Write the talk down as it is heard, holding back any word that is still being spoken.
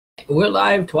We're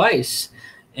live twice.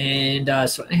 And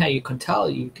so anyhow, you can tell,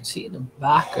 you can see in the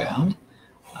background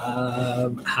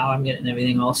how I'm getting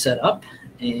everything all set up.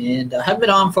 And I haven't been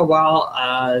on for a while.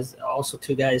 Also,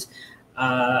 too, guys,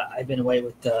 I've been away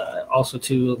with also,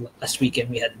 too, last weekend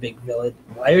we had the big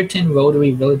Wiarton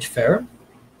Rotary Village Fair,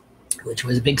 which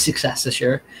was a big success this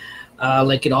year,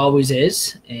 like it always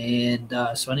is. And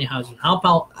so anyhow,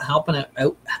 helping out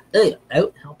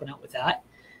with that.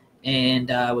 And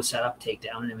with setup,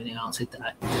 takedown, and everything else like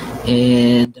that.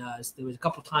 And so there was a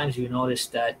couple times you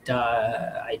noticed that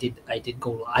I did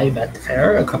go live at the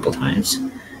fair a couple times,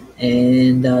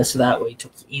 and so that way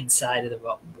took you inside of the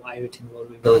Wiarton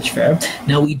Rotary Village Fair.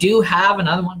 Now we do have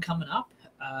another one coming up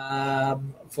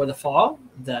for the fall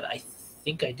that I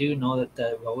think I do know that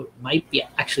the road might be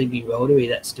actually be Rotary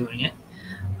that's doing it.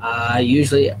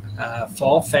 Usually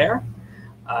fall fair.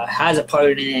 Has a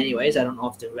part in it anyways. I don't know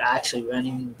if they're actually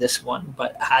running this one,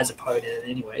 but has a part in it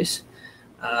anyways.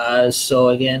 So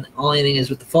again, only thing is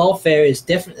with the fall fair is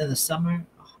different than the summer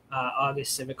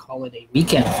August Civic Holiday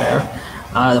Weekend Fair.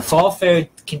 The fall fair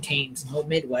contains no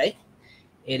midway.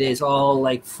 It is all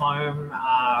like farm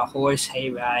horse hay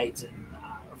rides and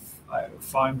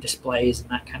farm displays and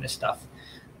that kind of stuff.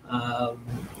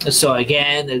 So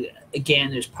again,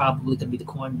 there's probably going to be the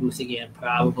corn booth again,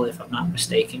 probably, if I'm not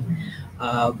mistaken,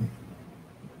 and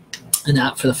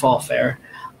that for the fall fair.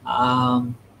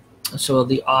 So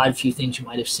the odd few things you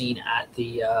might have seen at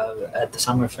the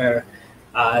summer fair,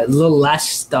 a little less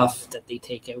stuff that they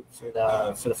take out for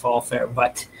the fall fair,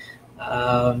 but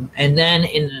and then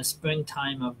in the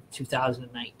springtime of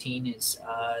 2019 is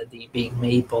the big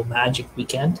Maple Magic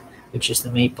Weekend, which is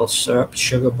the maple syrup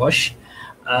sugar bush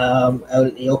out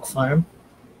at the Oak Farm.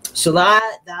 So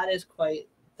that's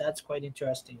quite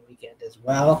interesting weekend as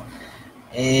well.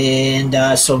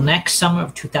 And so next summer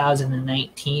of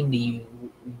 2019, the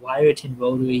Wiarton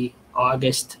Rotary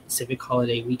August Civic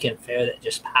Holiday Weekend Fair that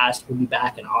just passed will be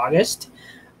back in August.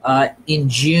 In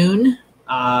June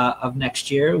of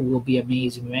next year will be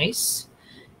Amazing Race.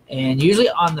 And usually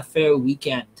on the fair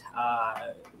weekend,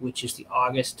 which is the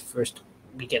first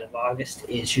weekend of August,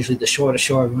 is usually the Shore to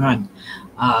Shore Run,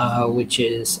 which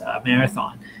is a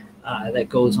marathon that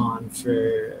goes on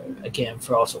for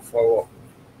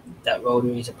that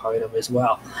Rotary is a part of as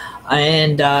well.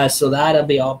 And so that'll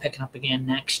be all picking up again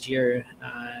next year,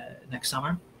 next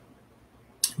summer.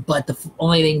 But the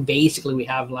only thing basically we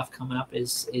have left coming up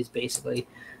is basically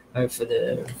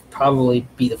probably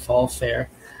be the fall fair.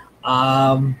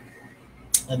 And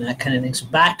that kind of thing. So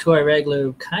back to our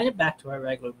regular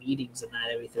meetings and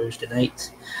that every Thursday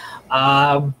night.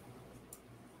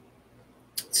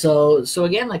 So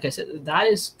again, like I said, that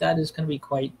is going to be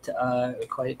quite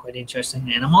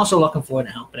interesting, and I'm also looking forward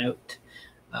to helping out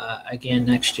again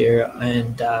next year.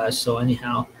 And so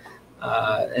anyhow,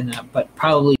 but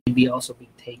probably be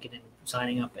taking and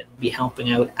signing up and be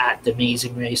helping out at the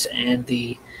Amazing Race and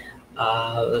the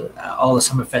all the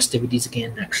summer festivities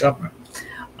again next summer.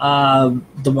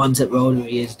 The ones that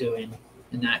Rotary is doing,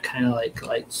 and that kind of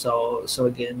like so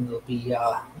again, it'll be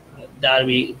that'll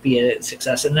be a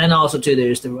success. And then also too,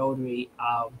 there's the Rotary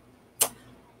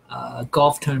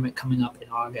golf tournament coming up in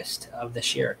August of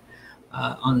this year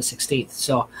on the 16th.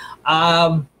 So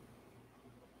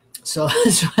so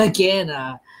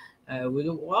again,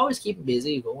 we'll always keep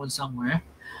busy going somewhere.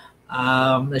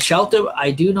 The shelter,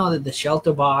 I do know that the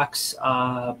shelter box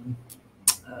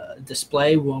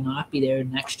display will not be there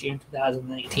next year in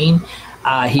 2019.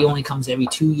 He only comes every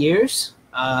 2 years.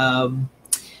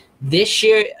 This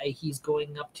year he's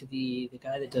going up to the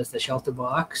guy that does the shelter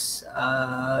box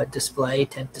display,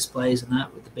 tent displays, and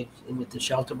that with the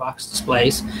shelter box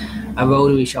displays, a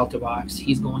Rotary shelter box.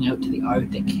 He's going out to the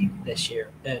Arctic this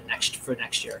year,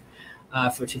 next year.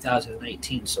 For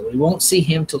 2019, so we won't see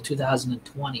him till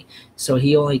 2020. So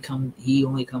he only comes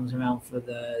around for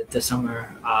the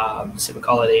summer Civic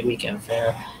Holiday Weekend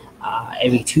Fair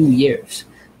every 2 years.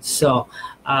 So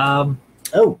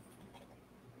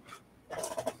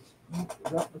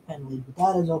dropped the pen lead, but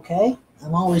that is okay.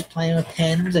 I'm always playing with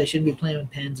pens. I shouldn't be playing with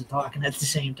pens and talking at the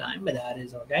same time, but that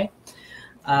is okay.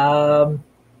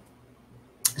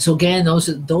 So again, those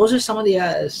are some of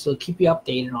the so keep you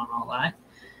updated on all that.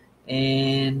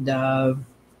 And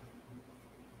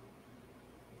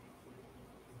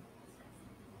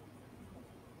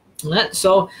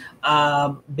so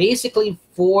basically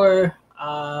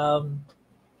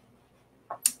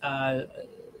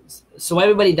so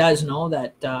everybody does know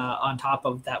that on top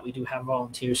of that, we do have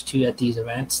volunteers too at these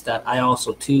events, that I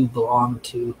also too belong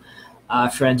to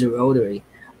Friends of Rotary,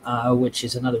 which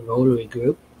is another Rotary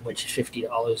group. which is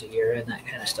 $50 a year and that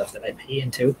kind of stuff that I pay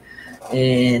into,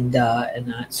 and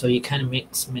that. So you kind of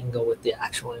mix mingle with the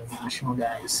actual international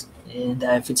guys. And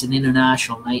if it's an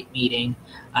international night meeting,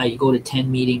 you go to 10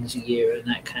 meetings a year and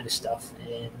that kind of stuff.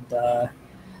 And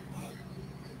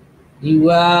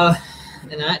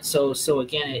and that. So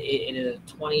again, it is a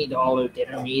 $20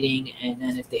 dinner meeting, and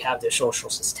then if they have their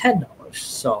socials, it's $10.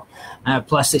 So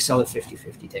plus they sell the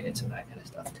 50/50 tickets and that kind of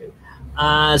stuff too.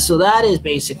 So that is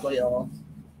basically all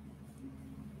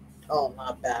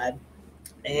not bad.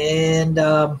 And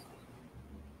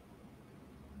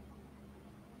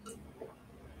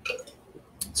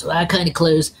so that kind of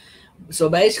clears. So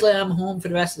basically, I'm home for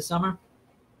the rest of the summer,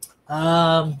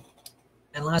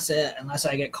 unless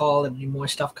I get called and more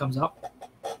stuff comes up.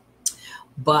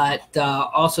 But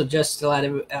also just to let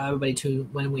everybody too,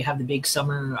 when we have the big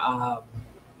summer,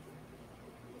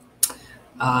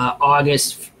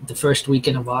 August, the first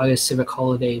weekend of August, Civic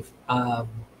Holiday, the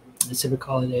Civic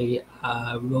Holiday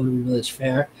Rotary Village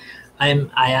Fair, I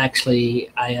am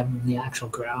the actual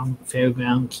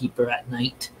fairground keeper at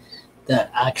night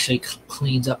that actually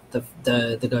cleans up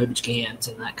the garbage cans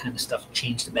and that kind of stuff, and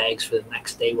change the bags for the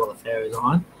next day while the fair is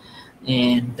on.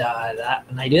 And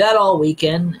I do that all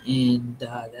weekend, and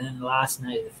then the last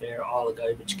night of the fair, all the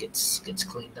garbage gets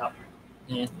cleaned up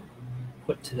and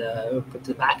put to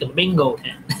the back of the bingo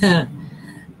tent.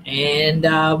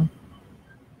 And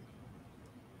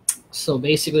so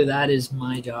basically, that is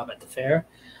my job at the fair.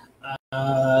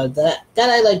 That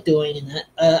I like doing, and that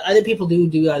other people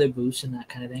do other booths and that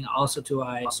kind of thing. Also, too,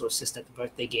 I also assist at the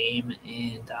birthday game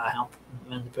and help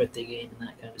run the birthday game and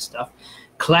that kind of stuff.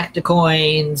 Collect the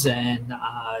coins, and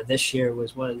this year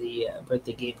was one of the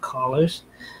birthday game callers.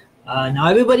 Now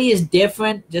everybody is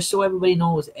different. Just so everybody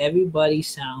knows, everybody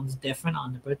sounds different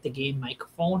on the birthday game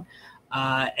microphone.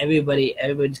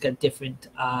 Everybody's got different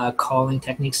calling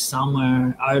techniques. Some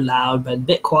are loud but a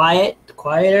bit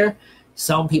quieter.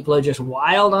 Some people are just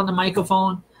wild on the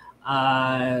microphone.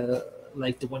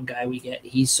 Like the one guy we get,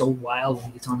 he's so wild when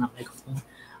he gets on that microphone.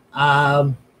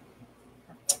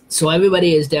 So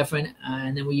everybody is different.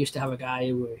 And then we used to have a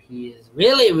guy where he is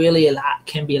really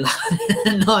can be a lot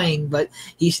annoying, but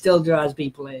he still draws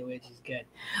people in, which is good.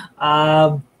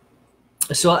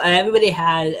 So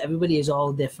everybody is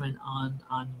all different on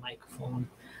the microphone,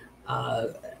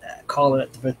 calling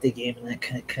it the birthday game and that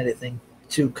kind of thing,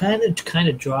 to kind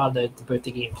of draw the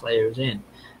birthday game players in,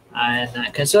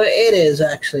 and so it is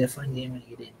actually a fun game when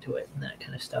you get into it and that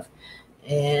kind of stuff.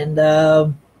 And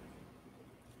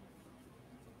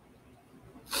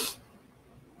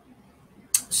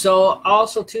so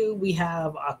also too, we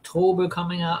have October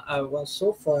coming up. Well,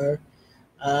 so far,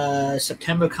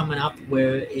 September coming up,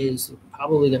 where is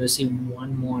probably going to see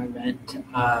one more event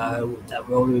that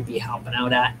Rotary would be helping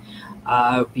out at.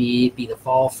 Be the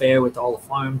fall fair with all the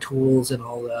farm tools and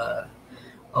all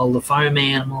the farm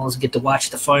animals. Get to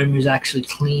watch the farmers actually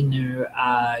clean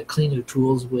their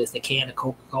tools with a can of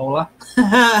Coca-Cola.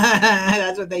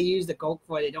 That's what they use the Coke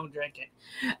for. They don't drink it.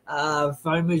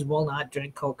 Farmers will not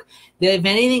drink Coke. If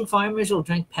anything, farmers will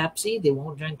drink Pepsi. They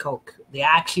won't drink Coke. They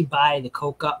actually buy the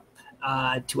Coke up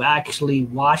to actually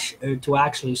wash or to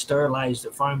actually sterilize the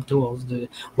farm tools, to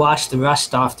wash the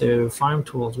rust off their farm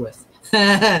tools with.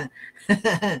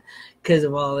 Because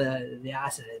of all the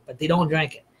acid, but they don't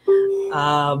drink it.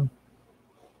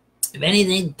 If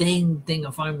anything, thing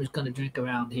a farmer's going to drink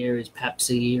around here is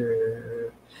Pepsi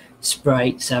or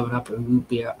Sprite, 7-Up, or root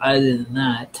beer. Other than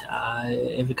that,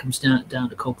 if it comes down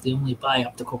to Coke, they only buy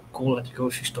up the Coca-Cola at the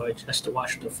grocery store just to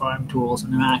wash their farm tools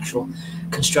and their actual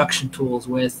construction tools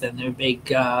with, and their big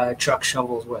truck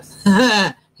shovels with,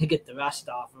 to get the rust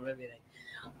off of everything.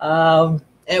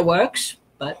 It works,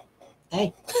 but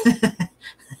hey,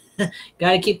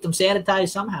 got to keep them sanitized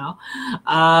somehow.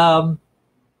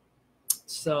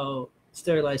 So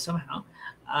sterilized somehow.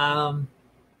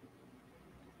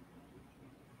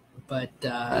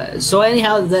 So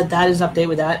anyhow, that is update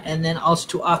with that. And then also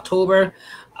to October,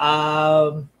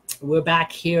 we're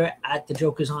back here at the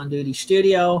Jokers on Duty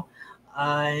studio,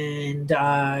 and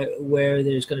where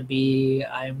there's going to be,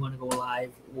 I'm going to go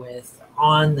live with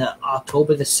on the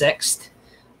October the 6th,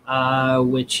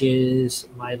 which is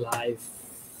my live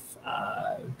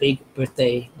big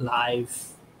birthday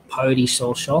live party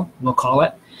social, we'll call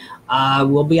it. We're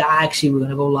going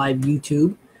to go live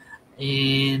YouTube.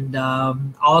 And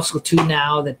also too,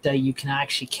 now that you can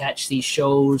actually catch these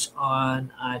shows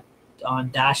on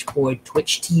Dashboard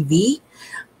Twitch TV,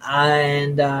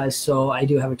 and so I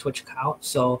do have a Twitch account,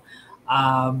 so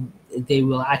they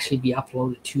will actually be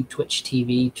uploaded to Twitch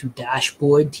TV, to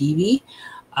Dashboard TV.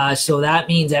 So that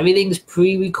means everything's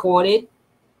pre-recorded.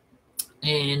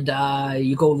 and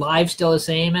you go live still the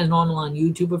same as normal on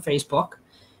YouTube or Facebook,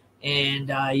 and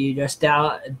you just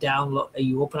download.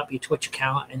 You open up your Twitch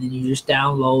account, and then you just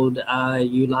download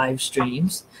your live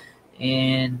streams,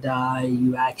 and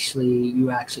you actually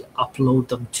upload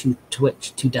them to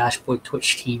Twitch, to Dashboard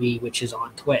Twitch TV, which is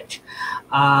on Twitch.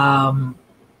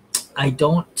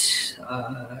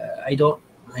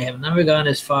 I have never gone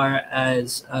as far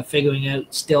as figuring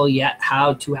out still yet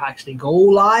how to actually go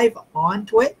live on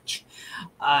Twitch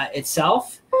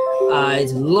itself.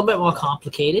 It's a little bit more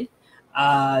complicated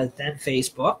than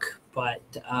Facebook, but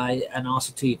and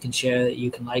also too, you can share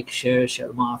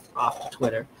them off to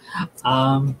Twitter.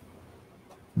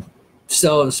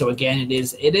 So again, it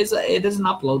is an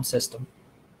upload system.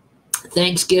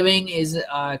 Thanksgiving is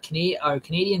our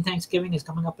Canadian Thanksgiving is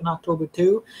coming up in October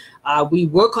too. We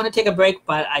were going to take a break,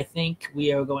 but I think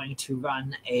we are going to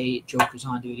run a Jokers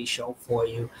on Duty show for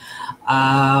you.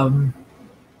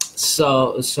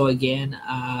 So again,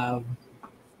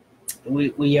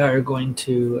 we are going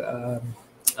to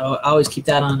always keep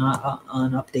that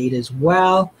on update as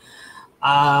well.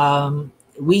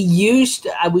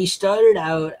 We started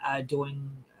out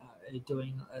doing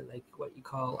like what you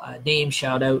call name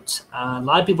shout outs. A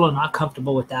lot of people are not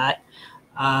comfortable with that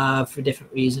for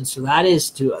different reasons. So that is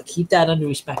to keep that under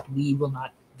respect.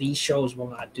 These shows will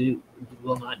not do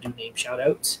name shout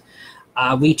outs.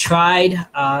 We tried.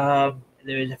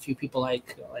 There's a few people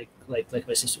like my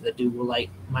sister that do.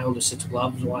 My older sister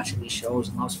loves watching these shows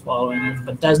and loves following them,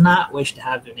 but does not wish to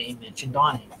have their name mentioned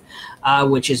on it,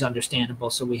 which is understandable.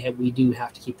 So we do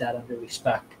have to keep that under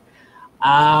respect.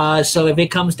 So if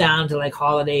it comes down to like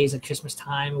holidays, like Christmas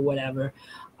time or whatever,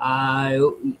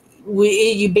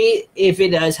 if it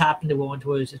does happen to go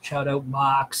into a shout out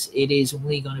box, it is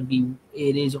only going to be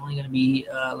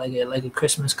like a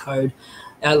Christmas card,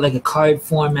 like a card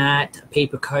format, a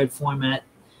paper card format.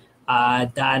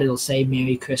 That it'll say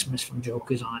 "Merry Christmas from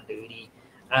Jokers on Duty,"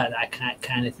 that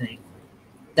kind of thing.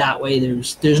 That way,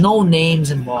 there's no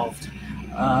names involved.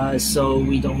 So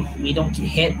we don't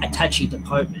hit a touchy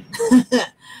department.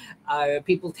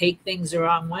 People take things the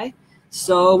wrong way,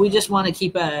 so we just want to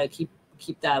keep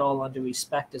that all under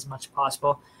respect as much as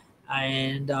possible.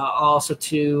 And also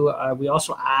too, we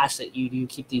also ask that you do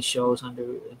keep these shows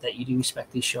that you do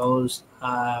respect these shows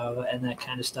and that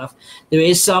kind of stuff. There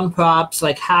is some props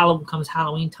like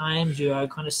Halloween times. You are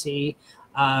going to see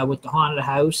with the haunted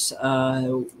house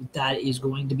that is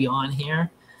going to be on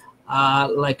here.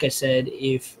 Like I said,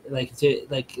 if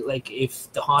the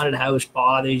haunted house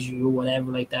bothers you or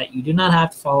whatever like that, you do not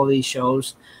have to follow these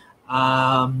shows.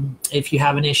 If you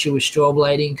have an issue with strobe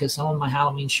lighting, because some of my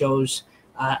Halloween shows,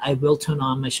 I will turn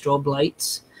on my strobe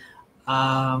lights,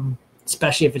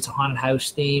 especially if it's a haunted house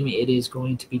theme. It is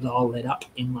going to be all lit up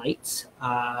in lights,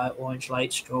 orange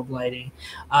lights, strobe lighting.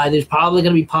 There's probably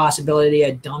going to be possibility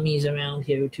of dummies around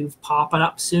here too popping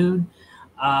up soon.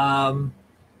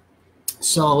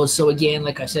 So again,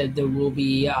 like I said, there will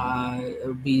be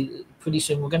it'll be pretty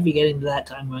soon. We're going to be getting to that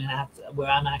time where I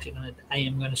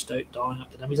am going to start drawing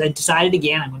up the dummies. I decided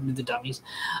again I'm going to do the dummies,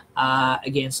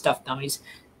 again stuffed dummies.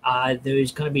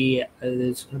 There's going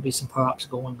to be some props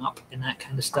going up and that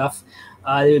kind of stuff.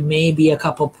 There may be a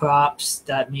couple props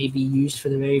that may be used for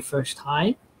the very first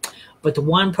time, but the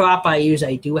one prop I use,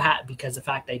 I do have, because the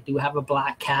fact I do have a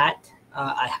black cat,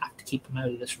 I have to keep him out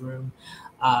of this room.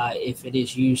 If it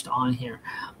is used on here,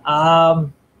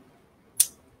 and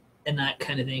that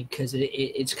kind of thing, because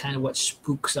it's kind of what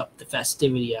spooks up the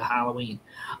festivity of Halloween.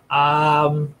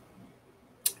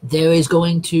 There is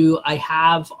going to, I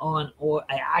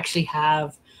actually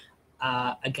have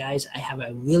guys, I have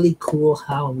a really cool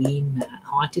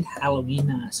haunted Halloween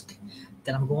mask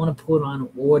that I'm going to put on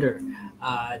order,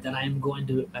 that I'm going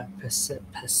to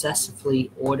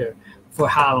possessively order for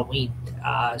Halloween.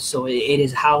 So it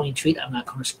is a Halloween treat. I'm not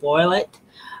going to spoil it.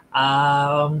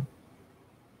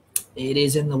 It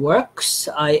is in the works.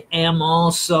 I am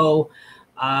also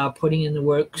putting in the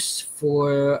works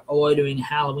for ordering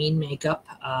Halloween makeup.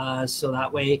 So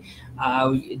that way,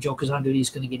 Jokers on Duty is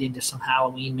going to get into some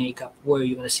Halloween makeup where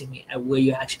you're going to see me,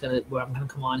 where I'm going to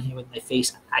come on here with my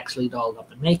face actually dolled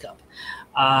up in makeup.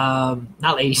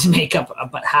 Not ladies' makeup,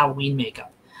 but Halloween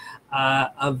makeup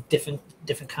of different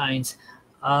kinds.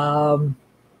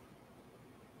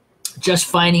 Just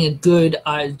finding a good,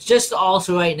 just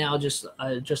also right now,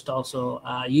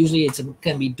 usually it's going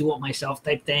to be do-it-myself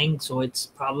type thing, so it's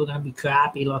probably going to be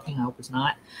crappy looking. I hope it's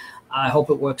not. I hope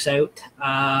it works out.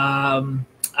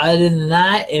 Other than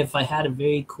that, if I had a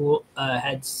very cool,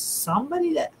 had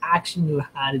somebody that actually knew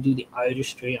how to do the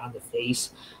artistry on the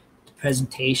face, the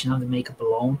presentation on the makeup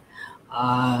alone,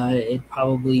 it'd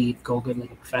probably go good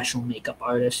like a professional makeup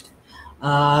artist.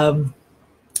 But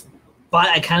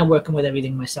I kind of working with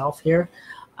everything myself here.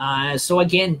 So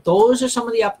again, those are some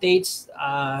of the updates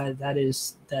that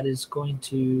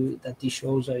these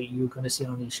shows are you're going to see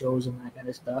on these shows and that kind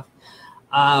of stuff.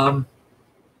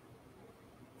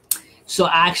 So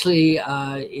actually,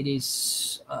 it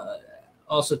is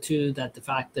also too that the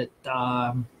fact that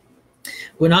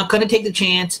we're not going to take the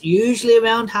chance. Usually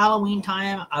around Halloween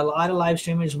time, a lot of live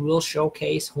streamers will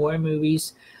showcase horror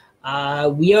movies.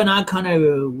 We are not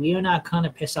gonna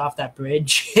piss off that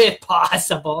bridge if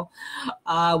possible.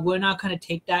 We're not gonna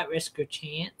take that risk or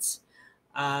chance,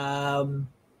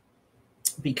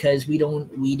 because we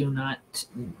don't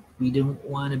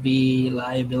want to be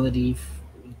liability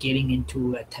getting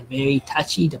into a very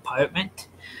touchy department,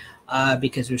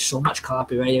 because there's so much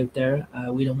copyright out there.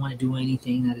 We don't want to do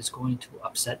anything that is going to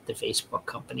upset the Facebook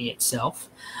company itself.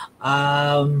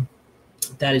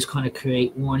 That is going to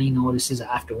create warning notices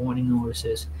after warning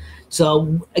notices.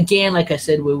 So again, like I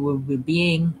said, we're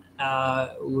being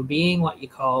what you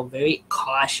call very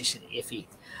cautious and iffy.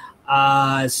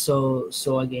 So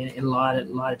again, in a lot of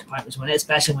departments,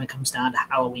 especially when it comes down to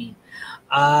Halloween.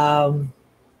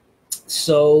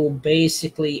 So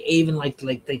basically, even like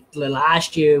the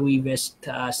last year, we risked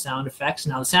sound effects.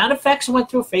 Now the sound effects went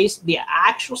through the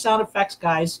actual sound effects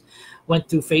guys went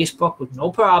through Facebook with no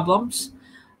problems.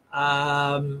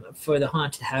 For the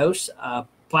haunted house,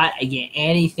 but again,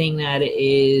 anything that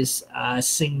is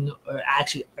sing or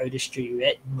actually artistry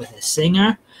written with a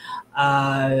singer,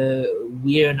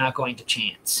 we are not going to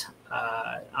chance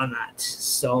on that.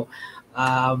 So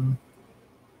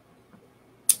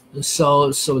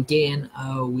again,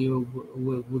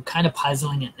 we're kind of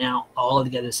puzzling it now all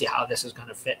together to see how this is going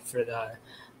to fit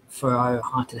for our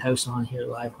haunted house on here,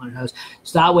 live haunted house.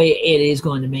 So that way it is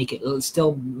going to make it'll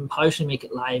still partially make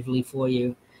it lively for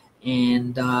you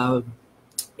and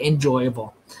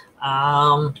enjoyable.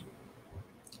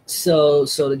 So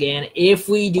again, if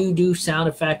we do sound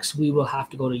effects, we will have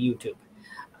to go to YouTube.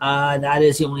 That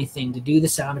is the only thing. To do the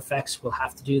sound effects, we'll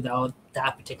have to do that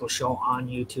particular show on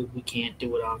YouTube. We can't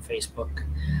do it on Facebook.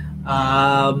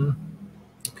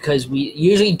 Because we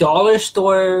usually dollar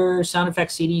store sound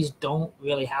effects CDs don't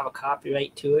really have a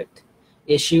copyright to it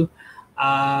issue,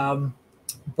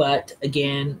 but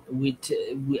again, we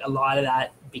a lot of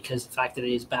that, because the fact that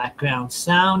it is background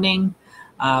sounding,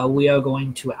 we're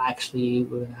actually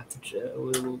going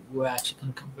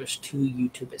to convert to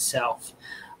YouTube itself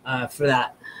for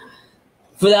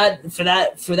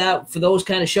those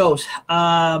kind of shows.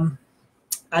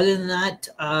 Other than that,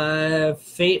 for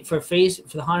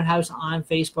the haunted house on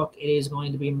Facebook, it is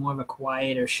going to be more of a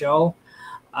quieter show.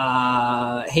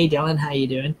 Hey Dylan, how you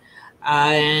doing?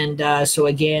 So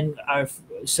again,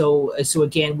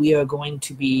 we are going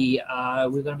to be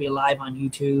we're going to be live on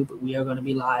YouTube. We are going to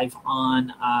be live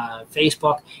on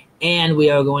Facebook, and we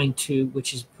are going to,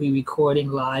 which is pre-recording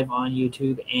live on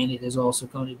YouTube, and it is also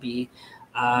going to be,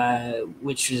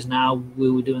 which is now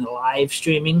we were doing the live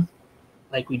streaming.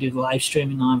 Like we do the live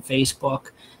streaming on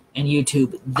Facebook and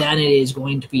YouTube, then it is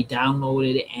going to be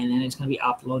downloaded, and then it's going to be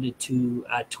uploaded to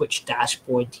Twitch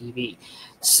Dashboard TV.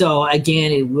 So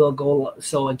again, it will go.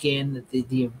 So again,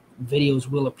 the videos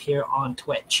will appear on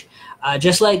Twitch,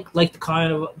 just like the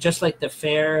carnival, just like the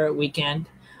fair weekend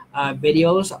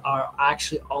videos are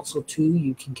actually also too.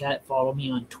 You can follow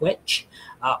me on Twitch.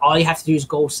 All you have to do is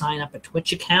go sign up a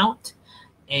Twitch account,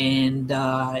 and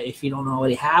if you don't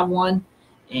already have one.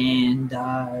 And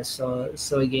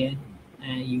so again,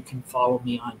 you can follow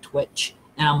me on Twitch,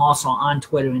 and I'm also on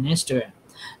Twitter and Instagram.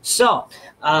 So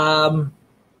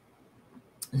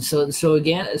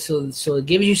again, it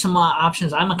gives you some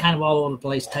options. I'm a kind of all over the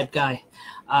place type guy,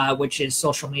 which is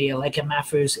social media. Like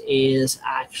MFers is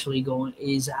actually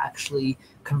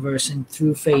conversing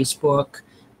through Facebook,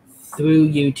 through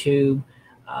YouTube,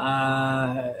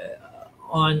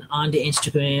 onto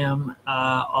Instagram,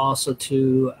 also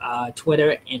to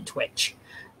Twitter and Twitch.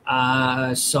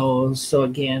 So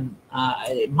again,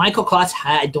 Michael Klotz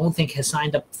I don't think has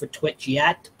signed up for Twitch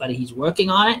yet, but he's working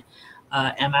on it.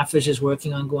 MFers is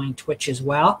working on going Twitch as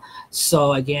well.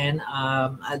 So again,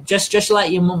 just to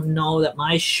let you know that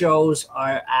my shows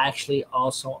are actually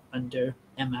also under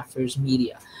MFers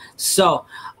Media. So,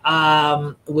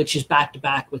 which is back to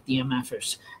back with the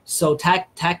MFers. So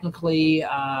technically,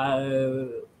 I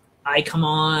come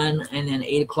on, and then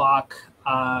 8 o'clock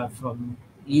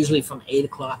usually from 8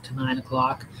 o'clock to 9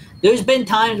 o'clock. There's been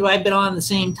times where I've been on at the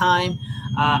same time.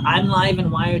 I'm live in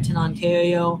Wyerton,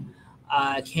 Ontario,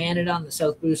 Canada, on the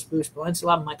South Bruce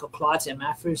Peninsula. Michael Klotz,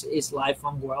 MFers, is live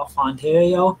from Guelph,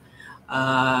 Ontario.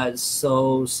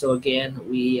 So again,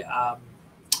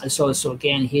 so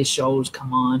again, his shows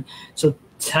come on. So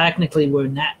technically we're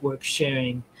network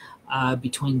sharing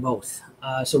between both.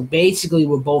 So basically,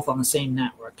 we're both on the same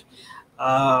network.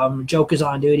 Joker's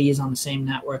on Duty is on the same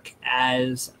network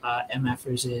as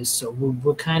MFers is, so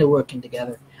we're kind of working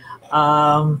together.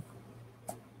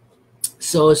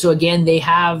 So again, they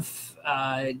have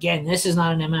again. This is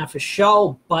not an MFer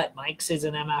show, but Mike's is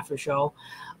an MFer show.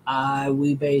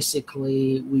 We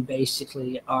basically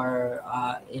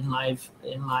are in live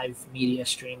media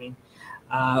streaming,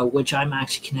 which I'm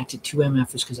actually connected to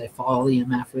MFers because I follow the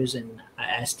MFers and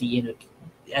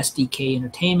SDK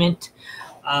Entertainment.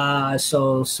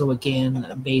 So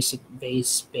again,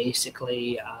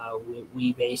 basically,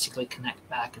 we basically connect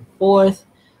back and forth.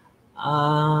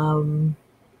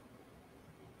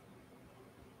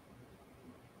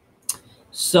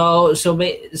 So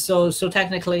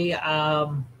technically,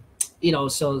 so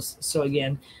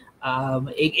again,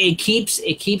 it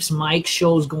keeps Mike's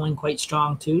shows going quite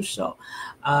strong too. So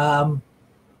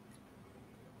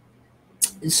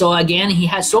again, he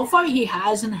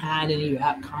hasn't had any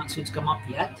rap concerts come up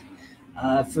yet.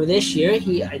 For this year,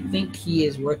 I think he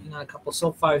is working on a couple.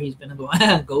 So far, he's been going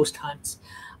on ghost hunts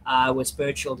with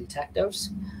Spiritual Detectives,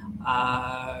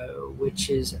 which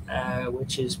is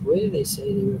where do they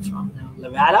say they were from now?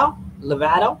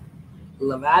 Loretto,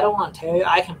 Ontario.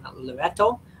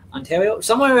 Loretto, Ontario,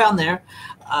 somewhere around there,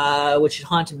 which is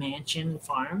Haunted Mansion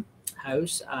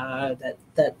farmhouse that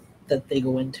they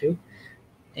go into,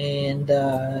 and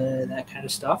that kind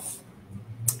of stuff.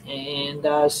 And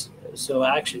so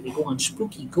actually, they go on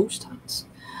spooky ghost hunts,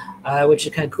 which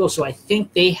is kind of cool. So I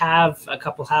think they have a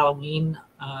couple Halloween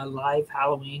live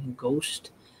Halloween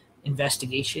ghost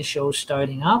investigation shows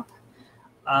starting up.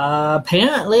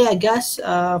 Apparently, I guess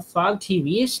Fog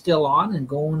TV is still on and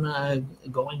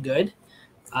going good.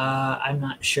 I'm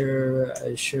not sure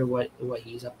what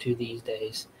he's up to these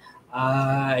days.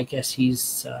 I guess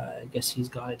he's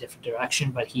gone a different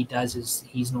direction, but he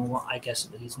doesn't do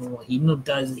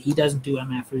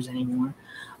MFers anymore.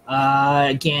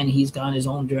 Again, he's gone his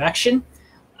own direction.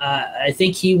 I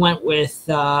think he went with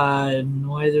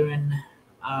Northern.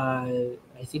 I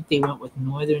think they went with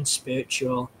Northern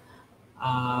Spiritual,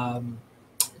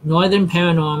 Northern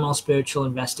Paranormal Spiritual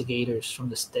Investigators from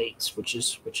the States, which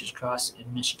is across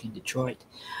in Michigan, Detroit,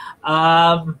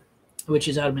 which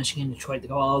is out of Michigan, Detroit. They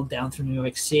go all down through New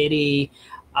York City.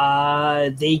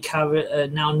 They cover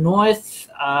now Northern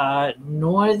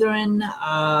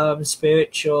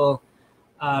Spiritual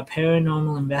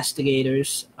Paranormal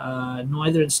Investigators,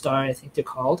 Northern Star, I think they're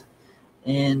called,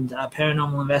 and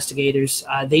Paranormal Investigators.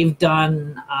 They've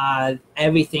done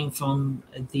everything from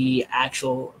the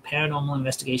actual paranormal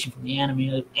investigation from the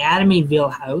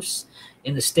Amityville house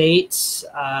in the States,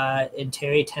 in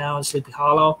Tarrytown, Sleepy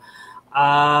Hollow.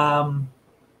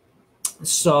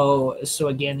 So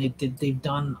again, they've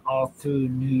done all through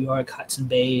New York, Hudson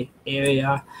Bay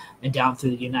area, and down through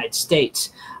the United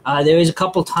States. There is a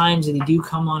couple times that they do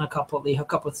come on they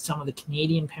hook up with some of the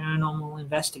Canadian paranormal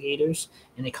investigators,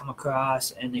 and they come across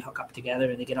and they hook up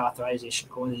together and they get authorization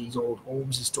to go into these old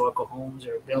homes, historical homes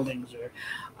or buildings, or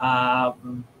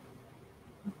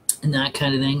and that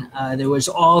kind of thing. There was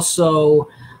also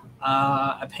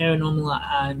a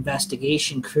paranormal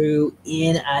investigation crew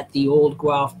in at the old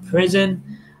Guelph prison,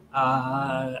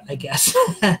 I guess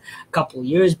a couple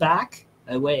years back.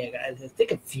 I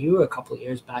think a couple of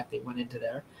years back they went into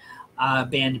there.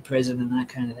 Abandoned prison and that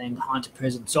kind of thing, haunted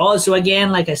prison. So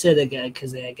again, like I said,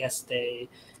 because I guess the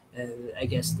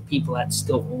people that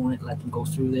still own it let them go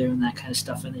through there and that kind of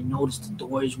stuff, and they noticed the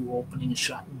doors were opening and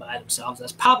shutting by themselves.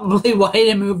 That's probably why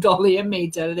they moved all the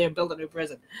inmates out of there and built a new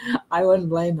prison. I wouldn't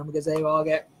blame them because they all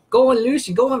get going loose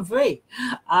and going free,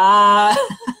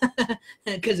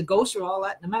 because the ghosts are all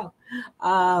letting them out.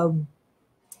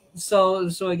 So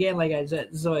again, like I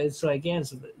said, so again,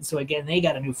 they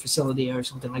got a new facility or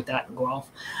something like that in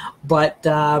Guelph, but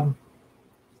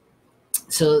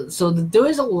so there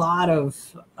is a lot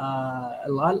of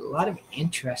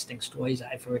interesting stories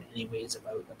I've heard, anyways,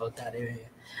 about that area.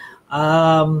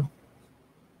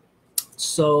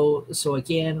 So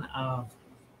again,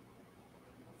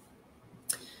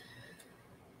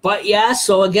 but yeah,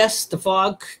 so I guess the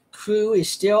Fog crew is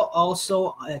still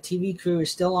also TV crew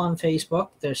is still on Facebook.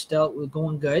 They're still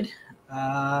going good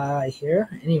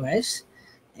here, anyways,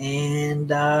 and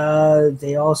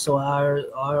they also are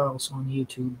also on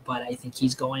YouTube. But I think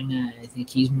he's going. I think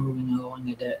he's moving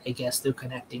along. I guess they're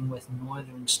connecting with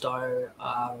Northern Star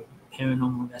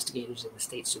paranormal investigators in the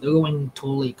States, so they're going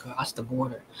totally across the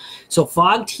border. So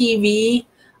Fog TV.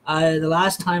 The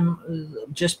last time,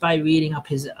 just by reading up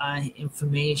his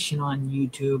information on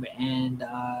YouTube and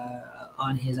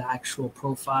on his actual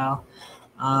profile,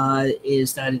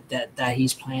 is that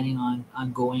he's planning on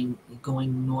going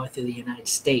north of the United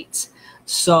States.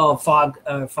 So Fog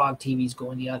TV is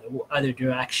going the other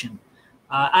direction.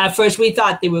 At first, we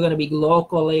thought they were going to be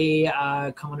locally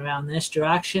coming around this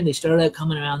direction. They started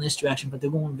coming around this direction, but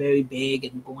they're going very big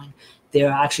and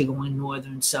they're actually going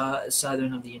northern,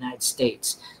 southern of the United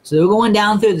States. So they're going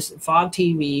down through this Fog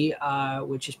TV,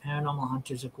 which is Paranormal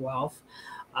Hunters of Guelph,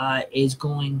 is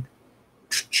going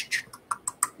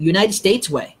United States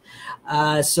way.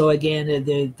 So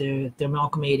again, they're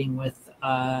amalgamating with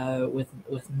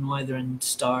Northern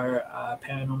Star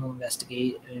Paranormal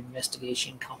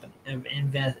Investigation Company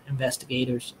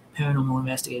investigators, paranormal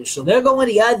investigators. So they're going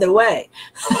the other way.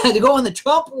 They're going the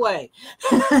Trump way.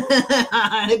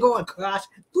 They're going across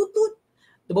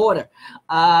the border,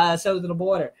 south of the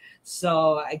border.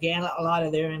 So again, a lot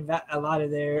of their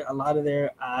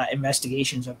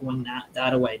investigations are going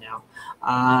that way now.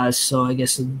 So I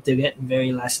guess they're getting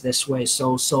very less this way.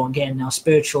 So again, now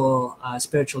spiritual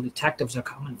detectives are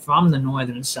coming from the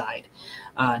northern side,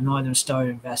 Northern Star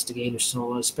investigators.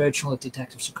 So spiritual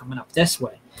detectives are coming up this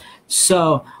way.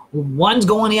 So one's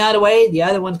going the other way, the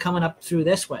other one's coming up through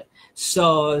this way.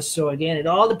 So again, it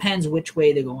all depends which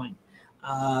way they're going.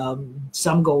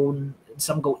 Some go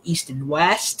east and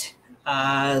west.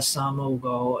 Some will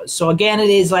go. So again, it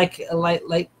is like the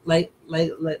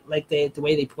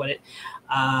way they put it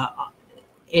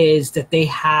is that they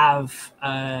have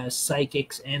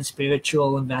psychics and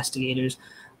spiritual investigators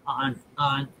on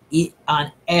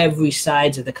every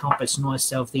sides of the compass, north,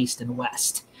 south, east, and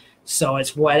west. So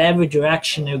it's whatever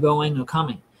direction they're going or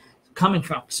coming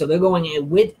from. So they're going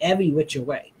with every which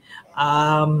way.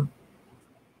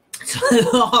 So they're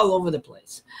all over the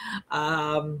place.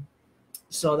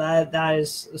 So that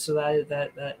is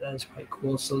quite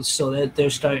cool. So that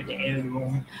they're starting to air their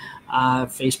own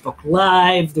Facebook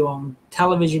Live, their own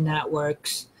television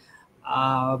networks.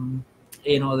 They're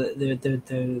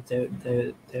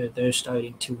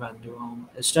starting to run their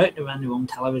own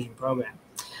television program,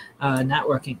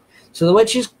 networking. So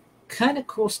which is kind of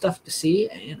cool stuff to see.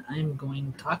 And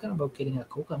I'm talking about getting a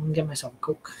Coke. I'm gonna get myself a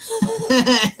Coke.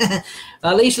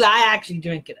 At least I actually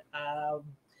drink it.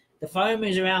 The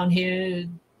farmers around here,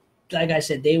 like I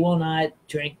said, they will not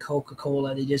drink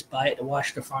Coca-Cola. They just buy it to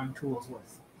wash the farm tools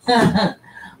with.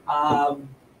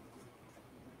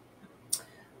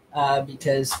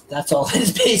 Because that's all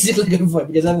it's basically good for.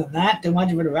 Because other than that, too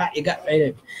much of a rat you got right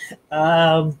in.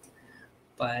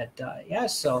 Yeah,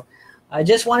 so I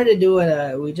just wanted to do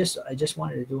I just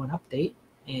wanted to do an update,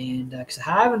 and because I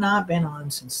have not been on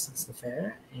since the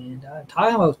fair, and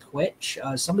talking about Twitch,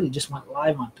 somebody just went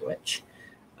live on Twitch.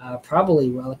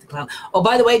 Probably Relic the Clown. Oh,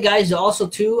 by the way, guys, also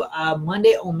too,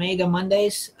 Monday, Omega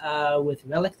Mondays, with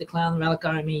Relic the Clown, Relic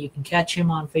Army. You can catch him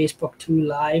on Facebook too,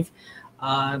 live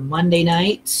Monday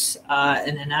nights,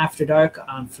 and then After Dark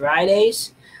on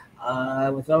Fridays,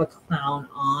 with Relic the Clown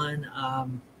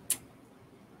on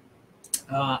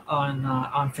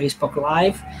Facebook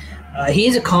Live.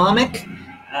 He's a comic.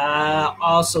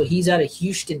 Also, he's out of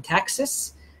Houston,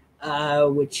 Texas,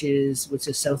 which is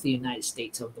south of the United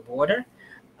States of the border.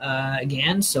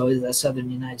 Again, so is the southern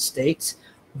United States,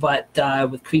 but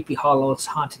with Creepy Hollow's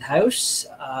Haunted House.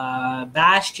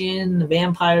 Bastion, the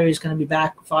vampire, is going to be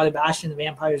back. Father Bastion, the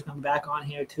vampire, is going to be back on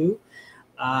here too.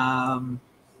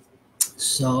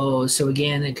 So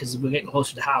again, because we're getting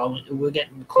closer to Halloween, we're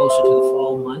getting closer to the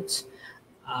fall months.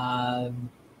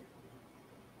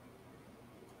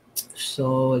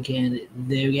 So again,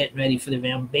 they're getting ready for the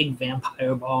big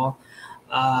vampire ball.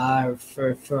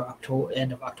 For October,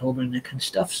 end of October, and that kind of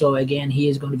stuff. So again, he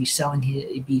is going to be selling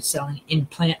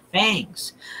implant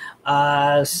fangs,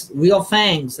 real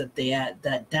fangs that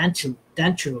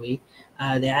denturally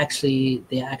they actually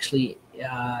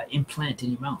implant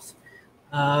in your mouth.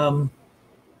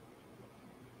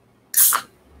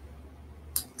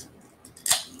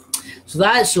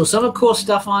 So some of the cool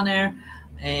stuff on there,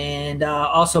 and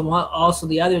also most of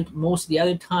the other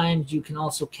times you can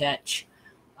also catch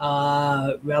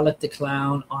Relic the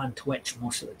Clown on Twitch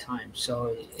most of the time.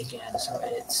 So again,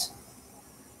 it's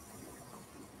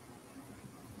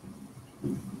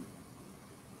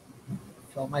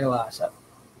fill my glass up.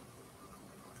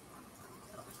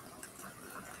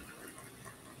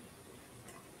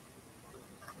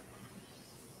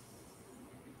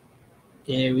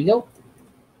 There we go.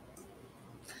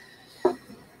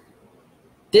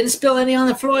 Didn't spill any on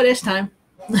the floor this time.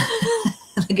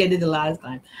 Like I did the last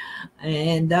time.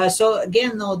 And so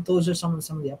again, though, those are some of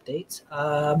the updates.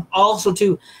 Also,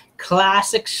 too,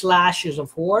 classic slashers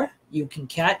of horror you can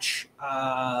catch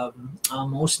on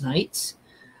most nights.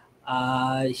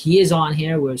 He is on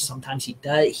here where sometimes he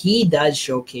does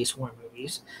showcase horror movies.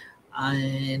 parties,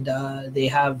 and they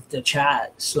have the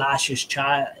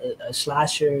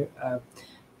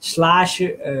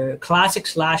classic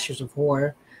slashers of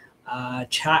horror.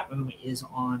 Chat room is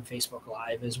on Facebook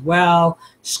Live as well.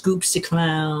 Scoops the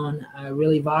Clown,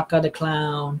 Really Vodka the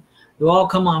Clown. They all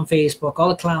come on Facebook. All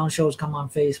the clown shows come on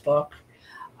Facebook.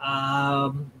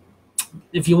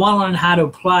 If you want to learn how to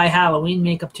apply Halloween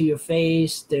makeup to your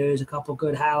face, there's a couple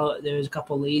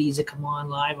ladies that come on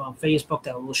live on Facebook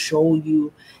that will show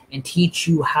you and teach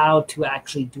you how to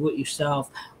actually do it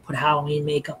yourself. Put Halloween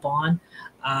makeup on.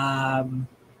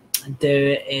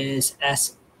 There is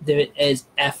FX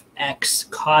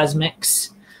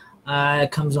Cosmics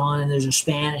comes on, and there's a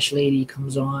Spanish lady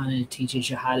comes on and teaches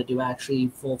you how to do actually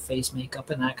full face makeup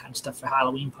and that kind of stuff for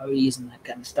Halloween parties and that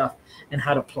kind of stuff, and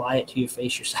how to apply it to your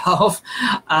face yourself.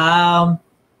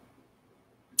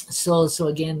 So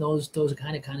again, those are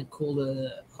kind of cool.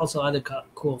 Also other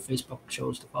cool Facebook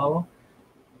shows to follow.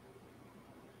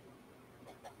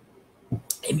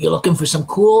 If you're looking for some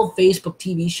cool Facebook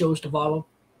TV shows to follow,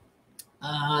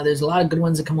 there's a lot of good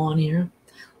ones that come on here.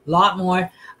 A lot more.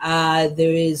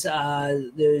 There's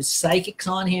psychics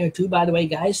on here too, by the way,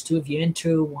 guys. Too, if you're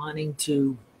into wanting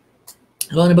to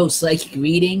learn about psychic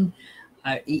reading,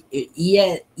 or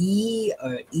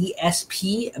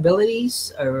ESP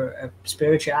abilities or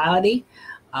spirituality.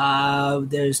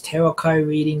 There's tarot card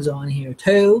readings on here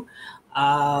too,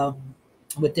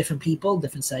 with different people,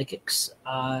 different psychics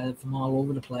from all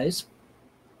over the place.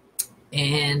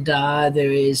 And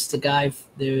there's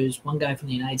one guy from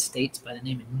the United States by the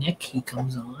name of Nick. He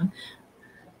comes on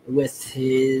with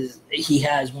he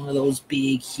has one of those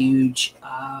big, huge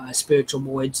spiritual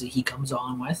boards that he comes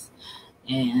on with,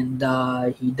 and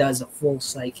he does a full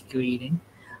psychic reading.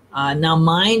 Now,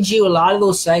 mind you, a lot of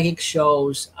those psychic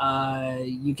shows,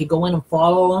 you could go in and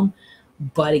follow them,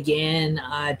 but again,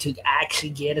 to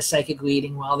actually get a psychic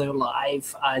reading while they're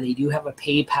live, they do have a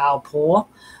PayPal poll.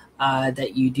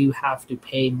 That you do have to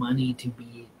pay money to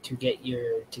get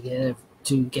a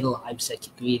live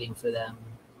psychic reading for them,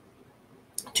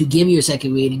 to give you a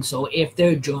psychic reading. So if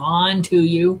they're drawn to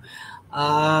you,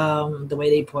 the way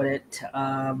they put it,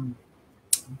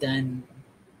 then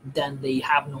they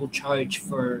have no charge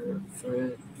for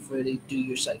to do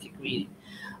your psychic reading.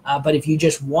 But if you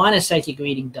just want a psychic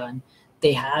reading done,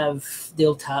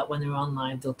 they'll tell when they're on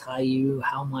live, they'll tell you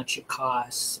how much it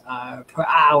costs per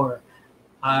hour.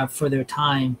 For their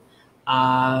time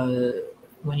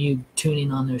when you tune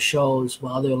in on their shows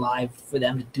while they're live, for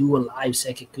them to do a live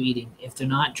psychic reading. If they're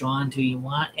not drawn to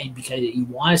and because you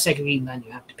want a psychic reading done,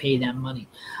 you have to pay them money.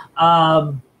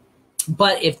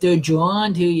 But if they're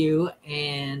drawn to you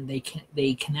and they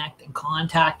connect and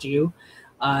contact you,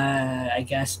 I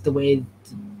guess the way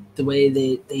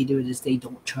they do it is they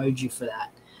don't charge you for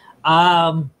that.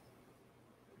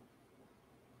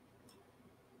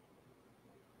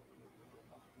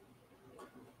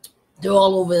 They're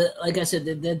all over, like I said,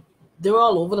 they're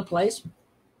all over the place,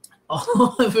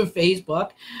 all over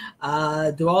Facebook.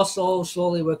 They're also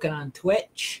slowly working on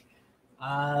Twitch,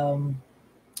 and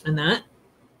that.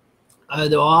 A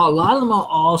lot of them are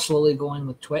all slowly going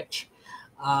with Twitch.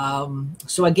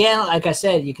 So again, like I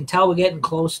said, you can tell we're getting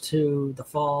close to the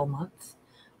fall month,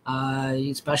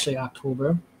 especially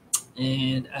October,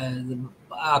 and the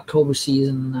October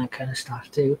season and that kind of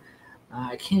stuff too.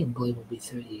 I can't even believe we'll be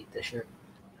 38 this year.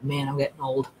 Man, I'm getting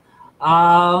old.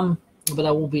 But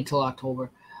I won't be till October.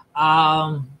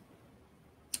 So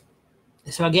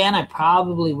again, I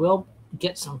probably will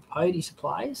get some party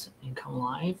supplies and come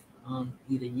live on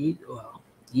either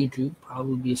YouTube,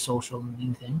 probably be a social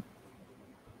thing.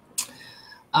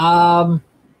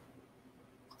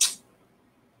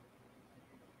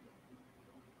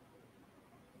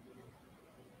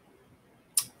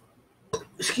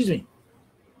 Excuse me.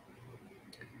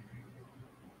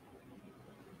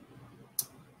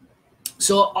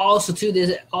 So also too,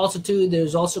 there's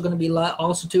also going to be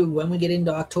when we get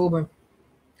into October,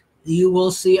 you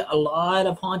will see a lot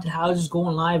of haunted houses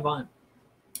going live on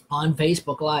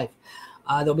Facebook Live.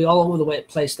 They'll be all over the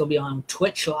place. They'll be on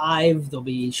Twitch Live. They'll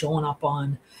be showing up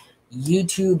on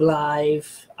YouTube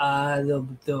Live. All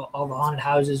the haunted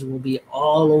houses will be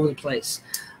all over the place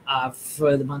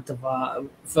for the month of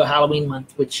for Halloween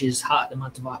month, which is the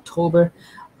month of October.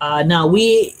 Now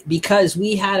because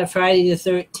we had a Friday the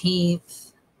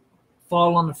 13th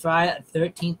fall on the Friday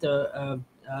 13th.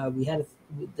 We had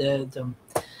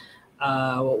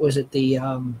what was it, the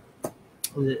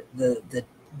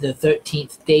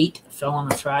 13th date fell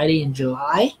on a Friday in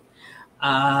July.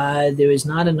 There is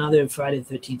not another Friday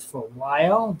the 13th for a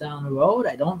while down the road,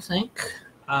 I don't think.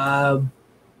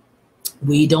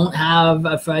 We don't have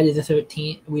a Friday the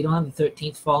 13th. We don't have the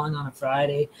 13th falling on a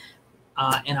Friday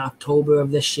in October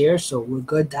of this year, so we're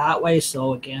good that way.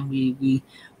 So again, we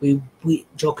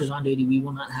Jokers on Duty, we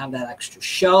will not have that extra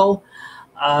show.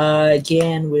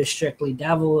 Again, we're strictly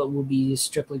Devil. It will be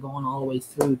strictly going all the way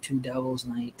through to Devil's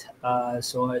Night.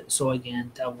 So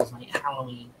again, Devil's Night,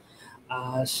 Halloween.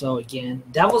 So again,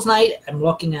 Devil's Night, I'm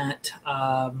looking at.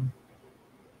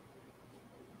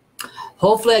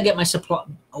 Hopefully, I get my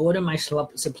order my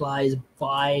supplies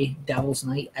by Devil's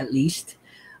Night at least.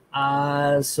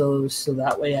 So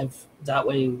that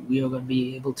way we are going to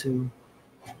be able to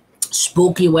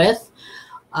spook you with.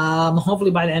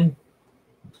 Hopefully by then,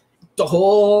 the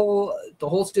whole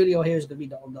studio here is going to be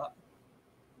dolled up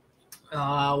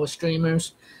with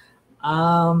streamers.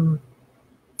 Kind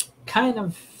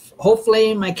of.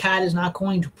 Hopefully, my cat is not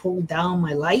going to pull down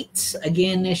my lights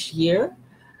again this year.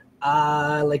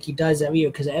 Like he does every year,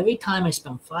 because every time I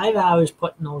spend 5 hours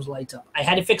putting those lights up. I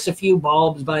had to fix a few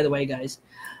bulbs, by the way, guys.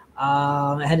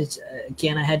 I have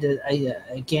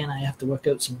to work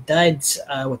out some duds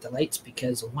with the lights,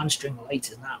 because one string of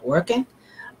lights is not working.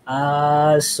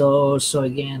 So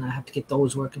again, I have to get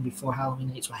those working before Halloween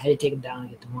night. So I had to take them down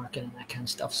and get them working and that kind of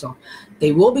stuff. So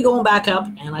they will be going back up,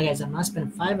 and like I said, I'm not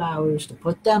spending 5 hours to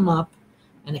put them up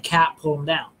and the cat pull them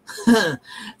down.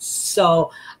 So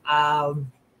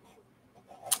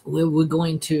we're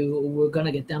going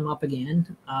to get them up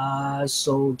again.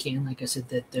 So again, like I said,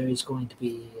 that there is going to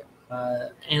be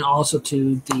and also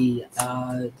to the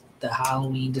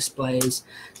Halloween displays.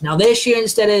 Now this year,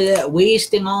 instead of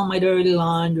wasting all my dirty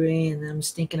laundry and them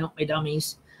stinking out my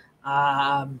dummies,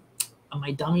 my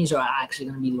dummies are actually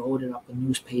going to be loaded up with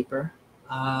newspaper.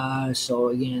 So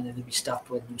again, they're going to be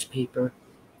stuffed with newspaper,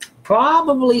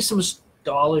 probably some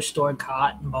dollar store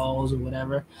cotton balls or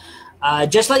whatever.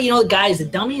 Just let you know, guys, the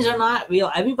dummies are not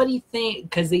real. Everybody think,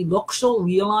 because they look so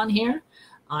real on here,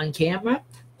 on camera,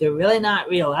 they're really not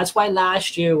real. That's why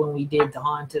last year when we did the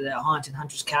Haunted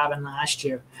Hunter's Cabin last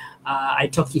year, I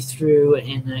took you through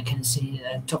and I kind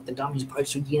of took the dummies apart,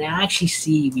 so you can actually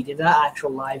see. We did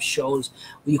actual live shows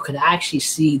where you could actually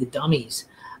see the dummies,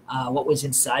 what was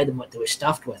inside them, what they were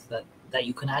stuffed with. That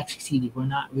you can actually see they were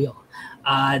not real.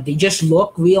 They just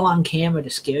look real on camera to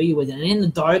scare you with it. And in the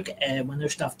dark, when they're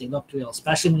stuffed, they look real,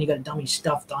 especially when you got a dummy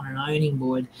stuffed on an ironing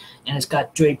board and it's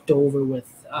got draped over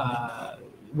with a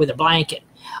blanket.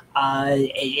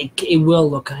 It will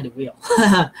look kind of real.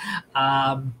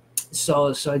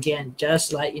 So again,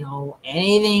 just let you know,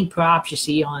 anything props you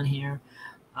see on here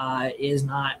is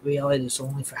not real. It is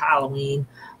only for Halloween.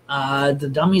 The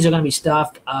dummies are going to be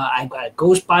stuffed. I've got a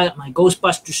my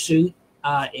Ghostbuster suit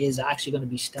is actually going to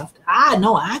be stuffed.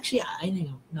 No, actually,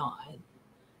 I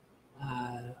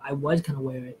was going to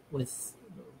wear it with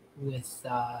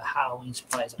Halloween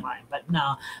supplies of mine, but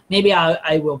no, maybe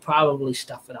I will probably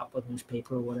stuff it up with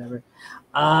newspaper or whatever.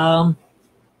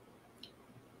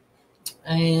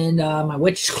 And my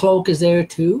witch's cloak is there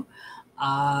too.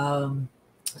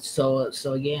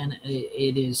 So again,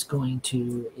 it is actually going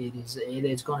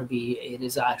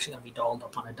to be dolled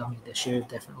up on a dummy this year,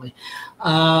 definitely.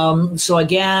 So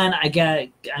again, I'm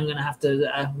going to have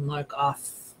to mark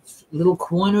off little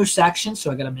corner sections.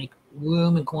 So I got to make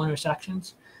room in corner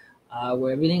sections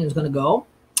where everything is going to go,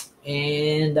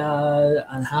 and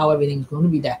on how everything's going to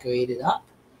be decorated up,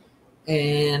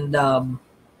 and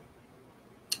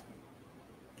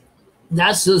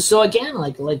that's so again,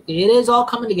 like it is all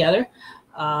coming together.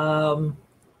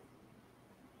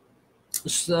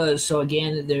 So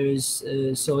again, there's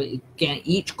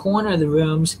each corner of the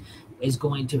rooms is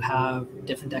going to have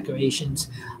different decorations.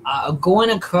 Going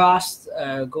across,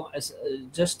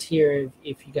 just here,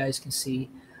 if you guys can see,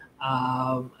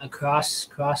 across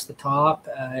the top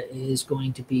is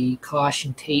going to be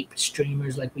caution tape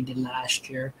streamers like we did last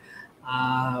year.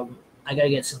 I gotta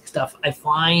get some stuff. I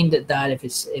find that if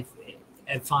it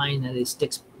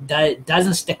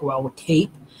doesn't stick well with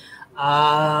tape.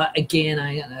 Again,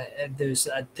 there's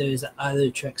other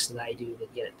tricks that I do to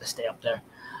get it to stay up there.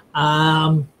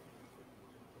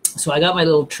 So I got my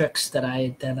little tricks that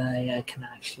I can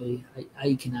actually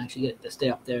get it to stay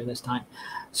up there this time.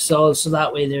 So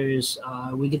that way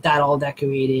we get that all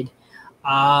decorated.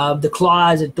 The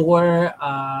closet door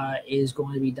is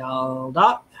going to be dolled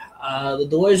up. The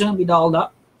doors are going to be dolled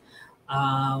up.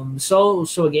 So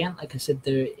again, like I said,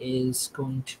 there is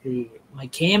going to be, my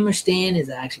camera stand is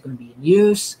actually going to be in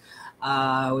use,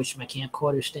 which my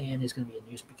camcorder stand is going to be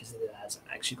in use because it is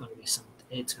actually going to be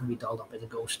it's going to be dolled up as a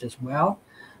ghost as well,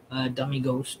 dummy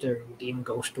ghost or demon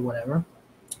ghost or whatever.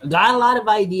 I got a lot of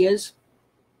ideas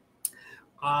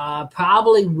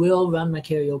Probably will run my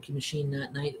karaoke machine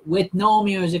that night with no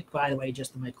music, by the way,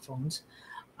 just the microphones.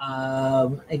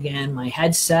 Again, my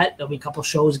headset, there'll be a couple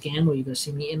shows again where you're going to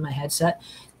see me in my headset.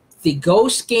 The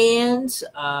ghost scans,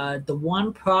 the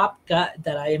one prop that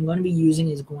I am going to be using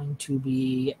is going to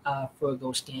be for a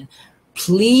ghost scan.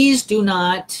 Please do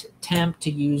not attempt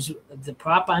to use the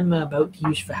prop I'm about to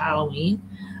use for Halloween.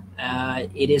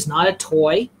 It is not a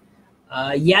toy.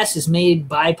 Yes, it's made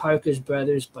by Parker's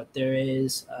Brothers, but there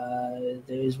is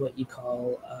what you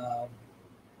call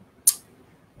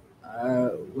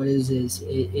what is this?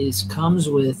 It comes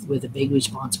with a big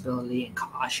responsibility and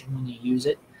caution when you use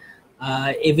it.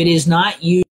 If it is not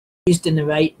used in the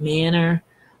right manner,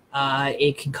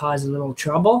 it can cause a little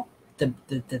trouble.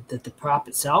 The prop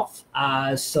itself.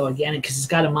 So again, because it's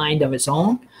got a mind of its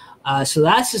own. So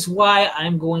that's just why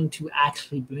I'm going to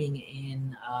actually bring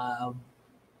in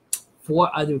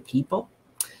 4 other people.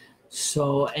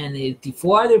 So, and the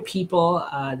 4 other people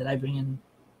that I bring in,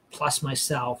 plus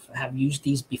myself, have used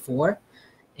these before,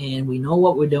 and we know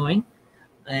what we're doing.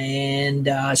 And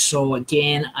so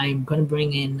again, I'm going to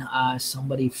bring in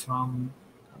somebody from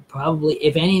probably,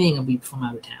 if anything, it'll be from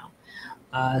out of town.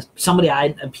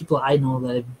 People I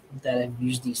know that have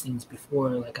used these things before,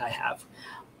 like I have.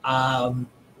 I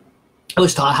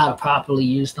was taught how to properly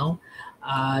use them.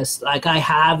 Like I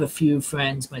have a few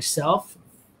friends myself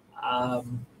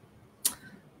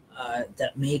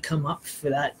that may come up for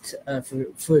that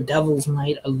for Devil's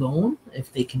Night alone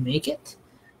if they can make it.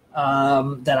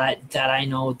 That I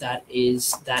know that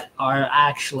are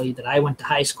actually that I went to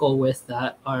high school with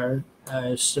that are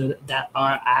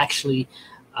actually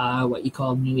what you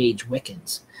call New Age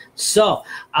Wiccans. So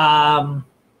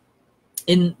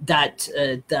in that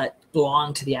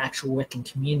belong to the actual Wiccan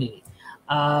community.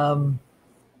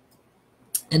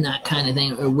 And that kind of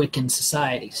thing, or Wiccan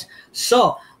societies.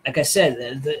 So, like I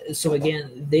said, so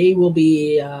again, they will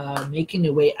be making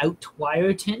their way out to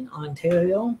Wiarton,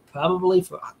 Ontario, probably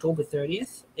for October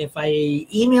 30th. If I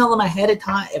email them ahead of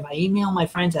time, if I email my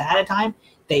friends ahead of time,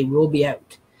 they will be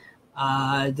out.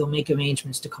 They'll make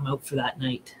arrangements to come out for that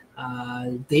night.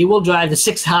 They will drive the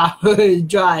 6-hour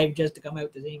drive just to come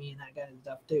out to see me and that kind of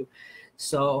stuff too.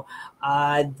 So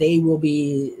they will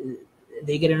be.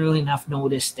 They get an early enough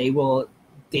notice. They will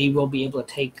be able to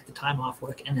take the time off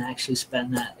work and actually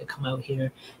come out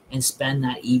here and spend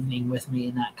that evening with me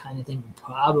and that kind of thing.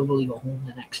 Probably go home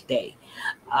the next day.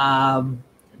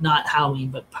 Not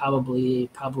Halloween, but probably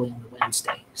on the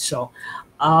Wednesday. So,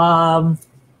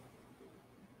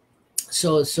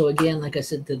 so again, like I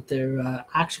said, that they're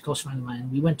actually close friends of mine.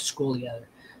 We went to school together.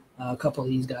 A couple of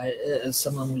these guys,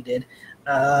 some of them we did.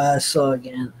 So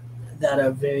again, that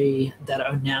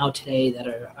are now today that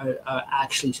are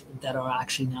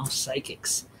actually now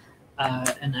psychics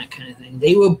and that kind of thing.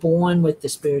 They were born with the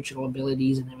spiritual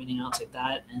abilities and everything else like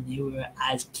that, and they were,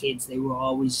 as kids, they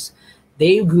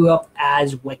grew up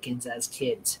as Wiccans as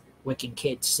kids, Wiccan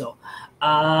kids. So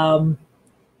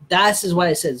that's is what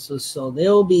I said. So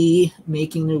they'll be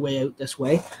making their way out this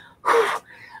way,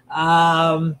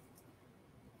 and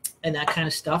that kind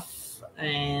of stuff.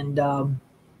 And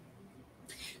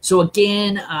so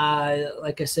again,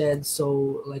 like I said,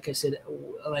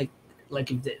 like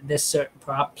if this certain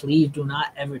prop, please do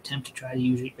not ever attempt to try to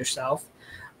use it yourself.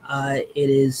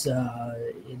 It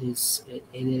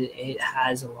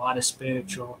has a lot of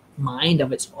spiritual mind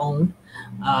of its own.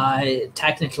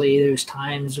 Technically, there's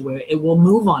times where it will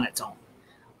move on its own.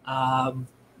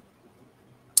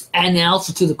 And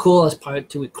also to the coolest part,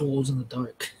 too, it glows in the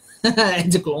dark.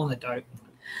 It's a glow in the dark.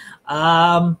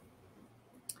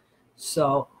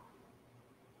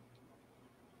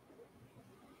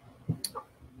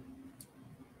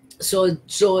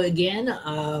 So again,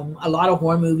 a lot of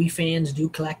horror movie fans do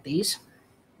collect these.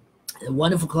 They're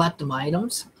wonderful collectible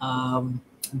items.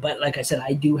 But like I said,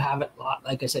 I do have it.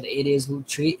 Like I said, it is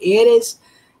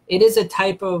a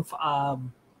type of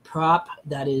prop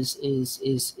that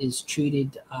is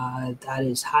treated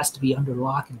has to be under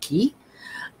lock and key.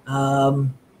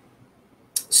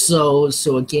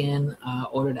 So again,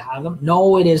 order to have them.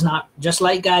 No, it is not. Just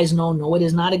like guys know, no, it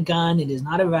is not a gun. It is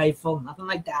not a rifle. Nothing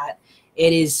like that.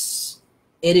 It is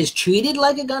treated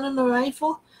like a gun and a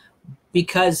rifle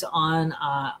because on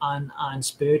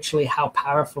spiritually how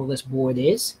powerful this board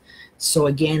is. So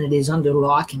again, it is under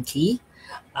lock and key.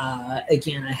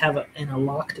 Again, I have it in a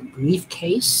locked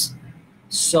briefcase.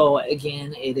 So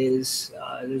again, it is.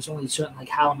 There's only certain like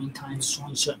Halloween times.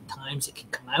 Only certain times it can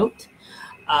come out.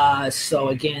 So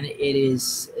again, it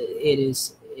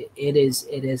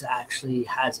actually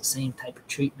has the same type of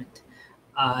treatment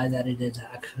that it is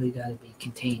actually got to be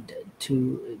contained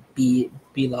to be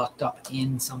locked up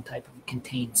in some type of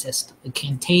containment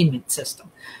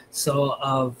system. So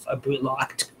of a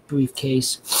locked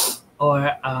briefcase,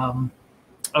 or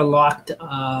a locked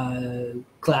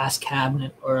glass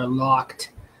cabinet, or a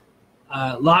locked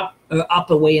up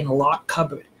away in a locked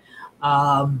cupboard.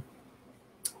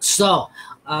 So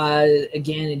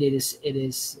again, it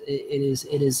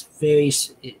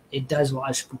does a lot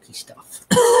of spooky stuff.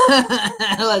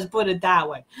 Let's put it that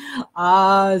way.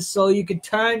 So you can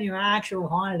turn your actual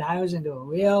haunted house into a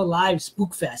real live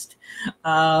spook fest.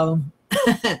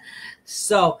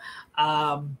 So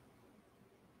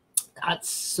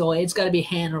it's got to be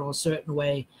handled a certain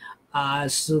way.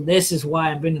 So this is why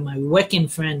I'm bringing my Wiccan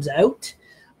friends out.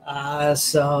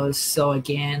 So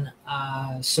again,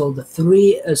 so the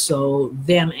three, so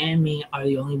them and me are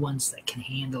the only ones that can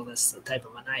handle this type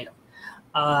of an item,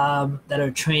 that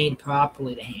are trained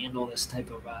properly to handle this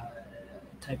type of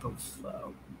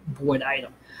board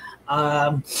item,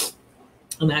 and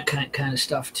that kind of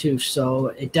stuff too. So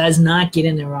it does not get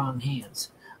in the wrong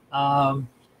hands, or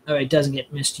it doesn't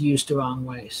get misused the wrong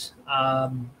ways,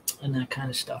 and that kind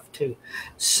of stuff too.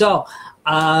 So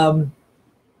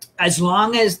as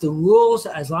long as the rules,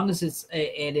 as long as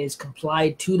it is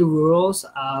complied to the rules,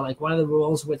 like one of the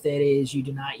rules with it is you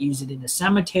do not use it in a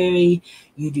cemetery,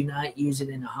 you do not use it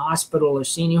in a hospital or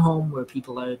senior home where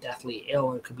people are deathly ill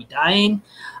or could be dying.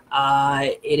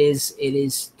 Those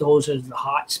are the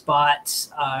hot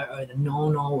spots, or the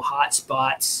no hot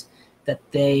spots, that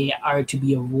they are to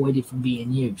be avoided from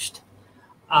being used.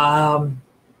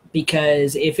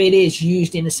 Because if it is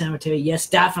used in a cemetery, yes,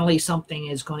 definitely something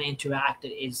is going to interact.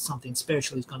 Something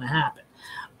spiritual is going to happen.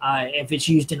 If it's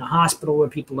used in a hospital where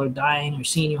people are dying, or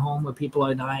senior home where people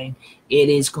are dying, it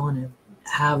is going to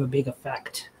have a big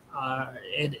effect.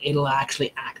 It'll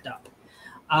actually act up.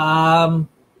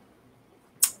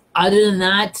 Other than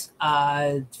that,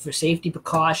 for safety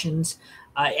precautions,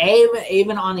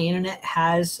 even on the internet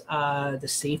has the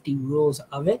safety rules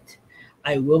of it.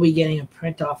 I will be getting a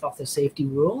print off of the safety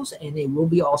rules, and they will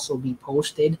also be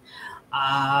posted,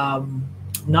 not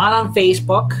on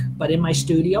Facebook, but in my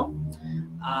studio,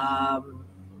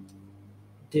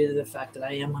 due to the fact that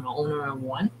I am an owner of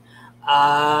one.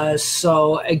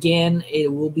 So again,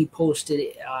 it will be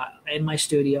posted in my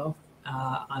studio,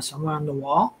 somewhere on the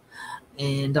wall,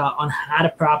 and on how to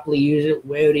properly use it,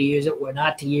 where to use it, where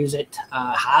not to use it,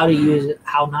 how to use it,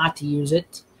 how not to use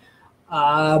it.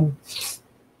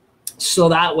 So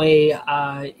that way,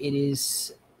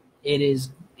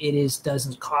 it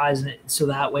doesn't cause it. So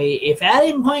that way, if at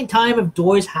any point in time, if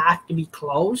doors have to be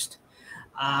closed,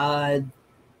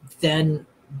 then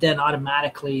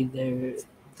automatically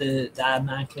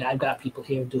I've got people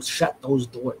here to shut those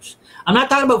doors. I'm not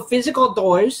talking about physical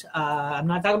doors. I'm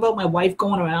not talking about my wife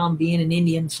going around being an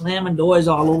Indian, slamming doors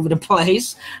all over the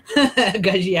place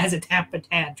because she has a temper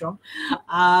tantrum.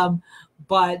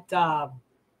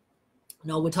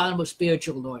 No, we're talking about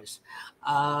spiritual doors.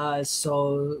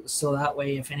 So that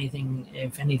way, if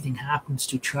anything happens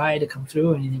to try to come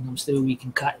through, anything comes through, we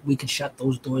can shut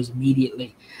those doors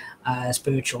immediately,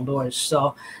 spiritual doors.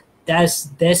 So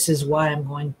this is why I'm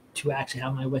going to actually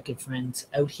have my Wiccan friends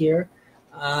out here.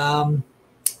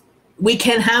 We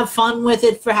can have fun with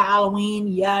it for Halloween,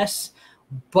 yes,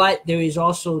 but there is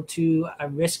also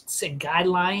risks and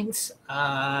guidelines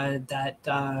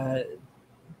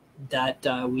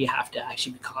that we have to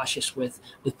actually be cautious with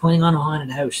putting on a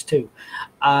haunted house too.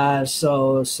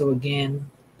 So again,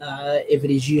 if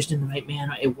it is used in the right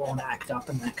manner, it won't act up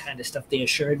and that kind of stuff. They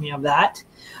assured me of that.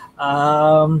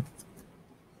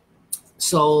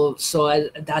 So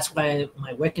that's why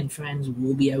my Wiccan friends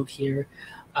will be out here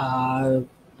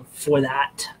for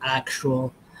that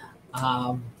actual,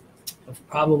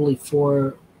 probably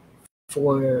for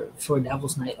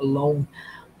Devil's Night alone.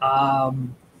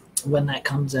 When that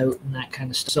comes out and that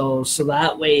kind of stuff. So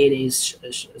that way it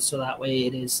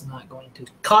is not going to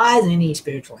cause any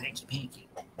spiritual hanky-panky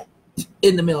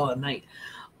in the middle of the night.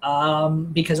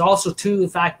 Because also too, the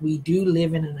fact we do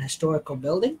live in an historical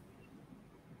building.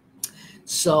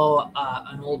 So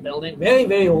an old building, very,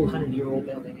 very old, 100-year-old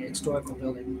building, a historical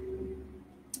building.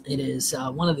 It is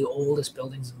one of the oldest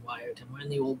buildings in Wiarton. We're in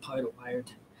the old part of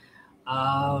Wiarton.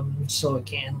 So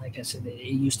again, like I said, it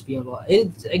used to be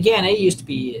it used to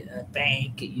be a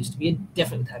bank. It used to be a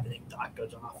different type of thing,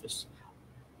 doctor's office.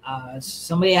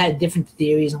 Somebody had different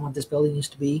theories on what this building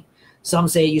used to be. Some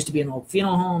say it used to be an old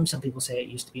funeral home. Some people say it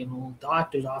used to be an old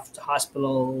doctor's office,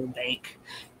 hospital, bank.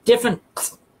 Different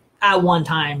at one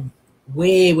time,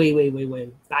 way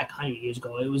back 100 years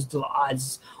ago. It was the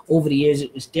odds over the years.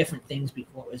 It was different things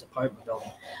before it was apartment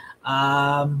building.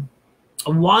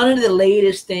 one of the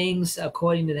latest things,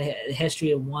 according to the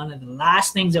history of one of the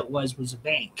last things it was a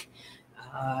bank.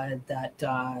 That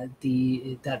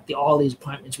all these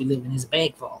apartments we live in is a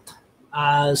bank vault.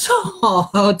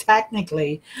 So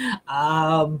technically,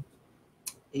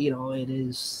 it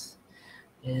is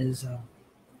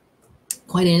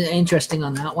quite interesting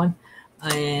on that one,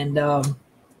 and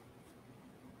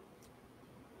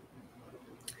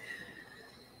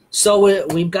so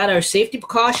we've got our safety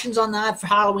precautions on that for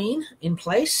Halloween in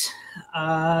place,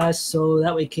 so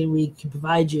that we can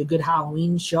provide you a good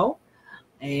Halloween show.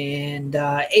 And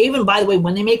even, by the way,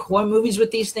 when they make horror movies with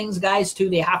these things, guys, too,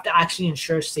 they have to actually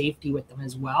ensure safety with them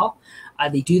as well.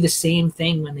 They do the same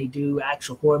thing when they do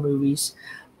actual horror movies,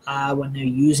 when they're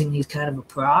using these kind of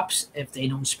props. If they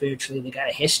know spiritually, they got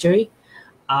a history,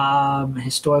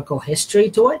 historical history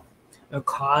to it, or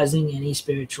causing any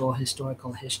spiritual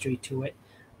historical history to it.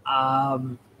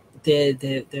 They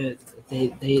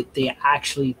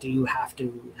actually do have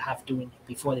to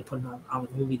before they put it on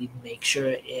the movie, to make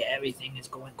sure everything is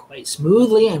going quite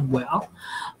smoothly and well.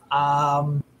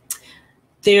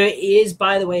 There is,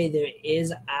 by the way, there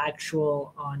is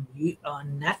actual on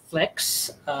Netflix.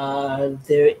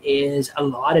 There is a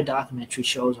lot of documentary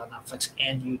shows on Netflix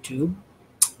and YouTube.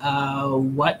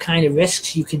 What kind of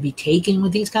risks you can be taking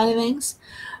with these kind of things.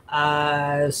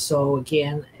 So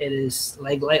again, it is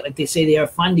like they say, they are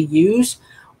fun to use,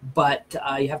 but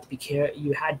you have to be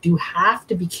you do have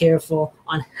to be careful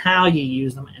on how you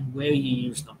use them and where you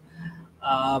use them,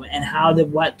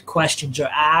 and what questions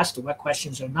are asked or what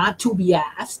questions are not to be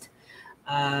asked,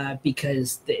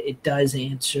 because it does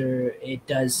in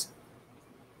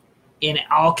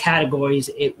all categories.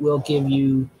 It will give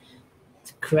you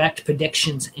correct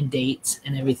predictions and dates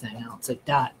and everything else like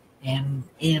that, and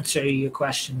answer your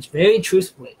questions very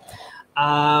truthfully.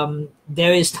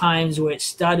 There is times where it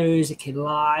stutters, it can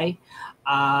lie.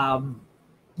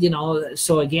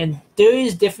 So again, there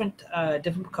is different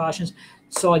precautions.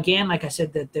 So again, like I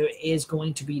said, that there is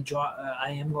going to be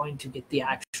I am going to get the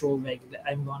actual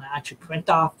I'm going to actually print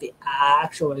off the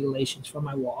actual regulations from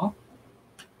my wall.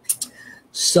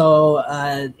 So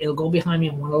it'll go behind me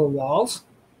on one of the walls.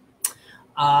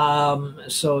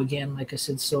 So again, like I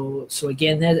said, so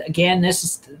again,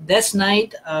 this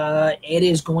night, it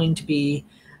is going to be,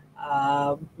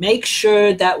 make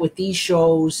sure that with these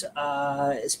shows,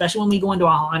 especially when we go into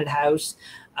a haunted house,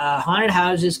 haunted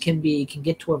houses can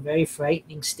get to a very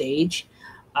frightening stage.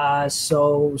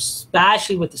 So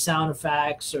especially with the sound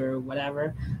effects or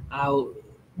whatever,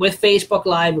 with Facebook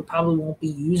Live, we probably won't be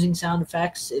using sound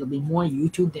effects. It'll be more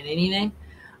YouTube than anything.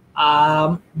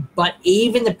 But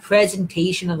even the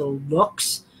presentation of the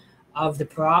looks of the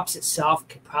props itself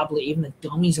could probably, even the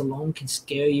dummies alone, can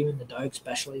scare you in the dark,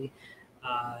 especially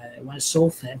when it's so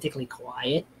authentically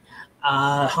quiet.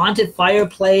 Haunted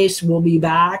Fireplace will be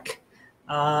back.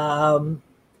 Hour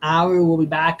will be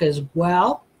back as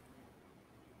well.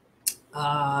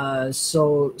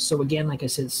 So again, like I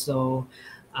said, so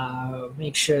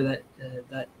make sure that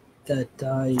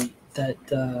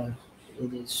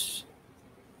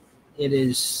it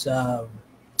is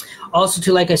also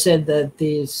too, like I said, that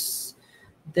the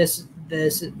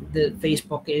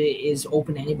Facebook is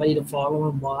open to anybody to follow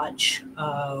and watch.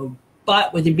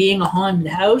 But with it being a haunted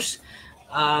house,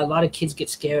 a lot of kids get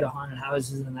scared of haunted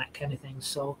houses and that kind of thing.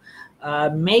 So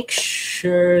make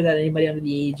sure that anybody under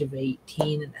the age of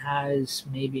 18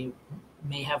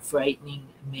 may have frightening,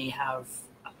 may have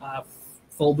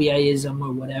phobiaism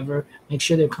or whatever, make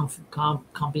sure they're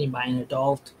accompanied by an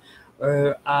adult.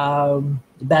 Or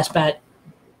the best bet,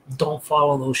 don't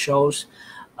follow those shows.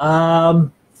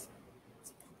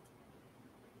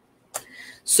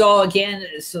 So again,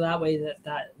 so that way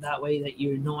that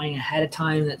you're knowing ahead of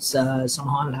time that some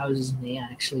haunted houses may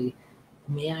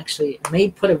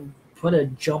put a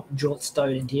jolt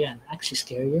start into you and actually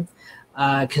scare you.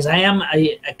 Because I am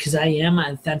an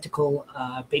authentical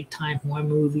big time horror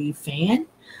movie fan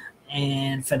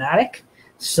and fanatic.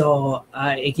 So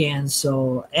again,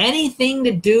 so anything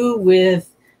to do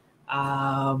with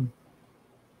haunted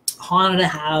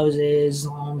houses,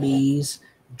 zombies,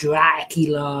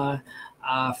 Dracula,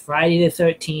 Friday the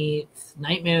 13th,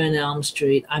 Nightmare on Elm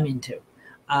Street, I'm into.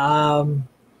 I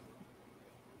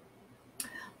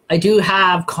do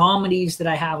have comedies that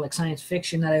I have, like science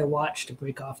fiction, that I watch to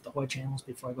break off the horror channels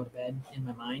before I go to bed in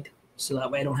my mind, so that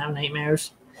way I don't have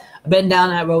nightmares. I've been down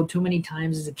that road too many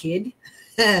times as a kid.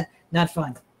 Not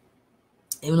fun,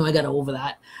 even though I got over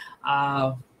that.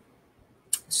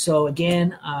 So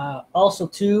again, also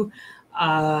too,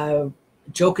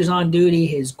 Joker's on duty.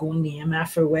 He's going the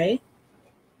MF way.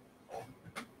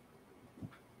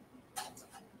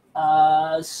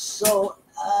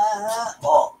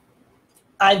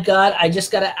 I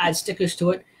just got to add stickers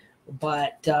to it,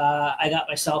 but I got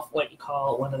myself what you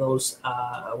call one of those,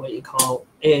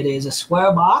 it is a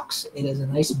square box. It is a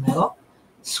nice metal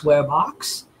square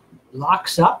box,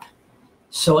 locks up.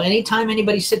 So anytime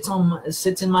anybody sits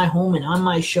in my home and on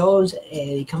my shows, and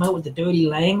they come out with the dirty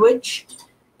language,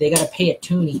 they got to pay a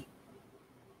toonie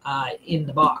in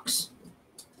the box.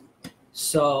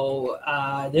 So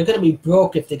they're going to be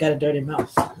broke if they got a dirty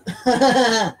mouth.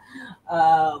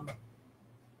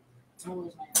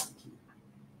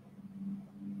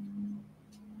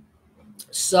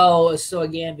 So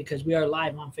again, because we are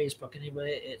live on Facebook,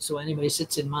 anybody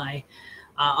sits in my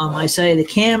on my side of the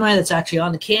camera that's actually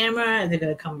on the camera, and they're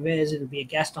going to come visit, it'll be a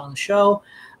guest on the show.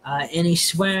 Any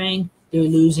swearing, they're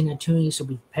losing a toonie, so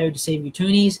be prepared to save your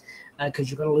toonies, because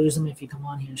you're going to lose them if you come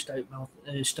on here and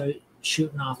start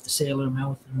shooting off the sailor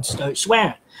mouth and start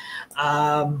swearing,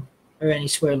 or any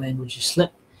swear language you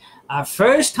slip.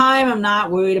 First time, I'm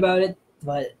not worried about it,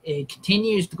 but it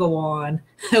continues to go on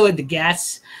with the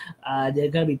guests. They're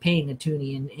going to be paying a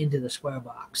toonie into the square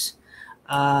box,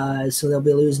 so they'll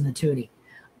be losing the toonie.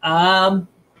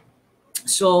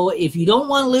 So if you don't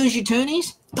want to lose your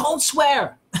toonies, don't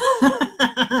swear.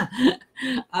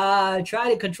 Try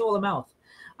to control the mouth.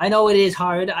 I know it is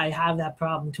hard. I have that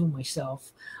problem too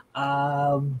myself.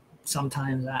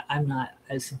 Sometimes I'm not.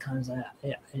 Sometimes I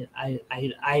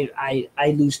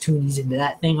lose toonies into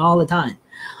that thing all the time.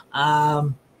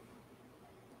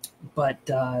 But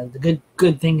the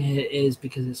good thing is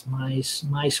because it's my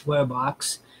swear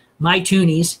box, my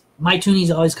toonies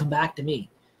always come back to me.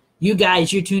 You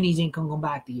guys, your toonies ain't gonna come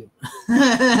back to you.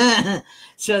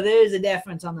 So there's a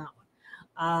difference on that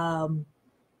one.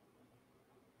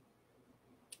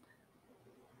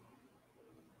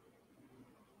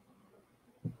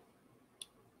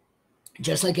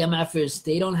 Just like MFers,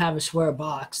 they don't have a square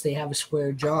box; they have a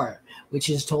square jar, which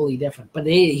is totally different. But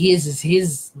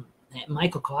his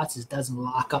Michael Kotz's doesn't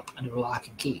lock up under lock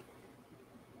and key.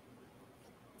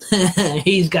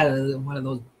 He's got one of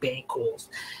those bank holes.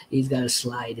 He's got to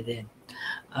slide it in.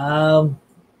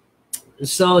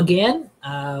 So again,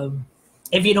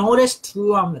 if you noticed,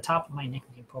 too, on the top of my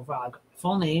nickname profile, I've got my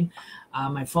full name.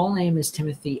 My full name is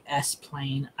Timothy S.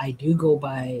 Plain. I do go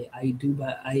by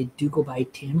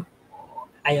Tim.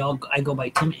 I go by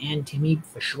Tim and Timmy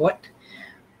for short.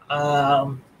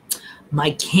 My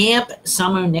camp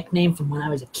summer nickname from when I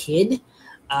was a kid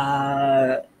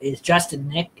is just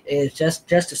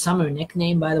a summer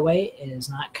nickname, by the way. It is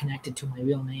not connected to my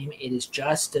real name. It is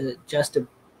just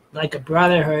like a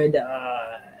brotherhood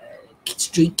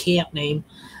street camp name,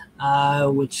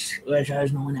 which I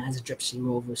was known as a Gypsy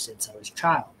Rover since I was a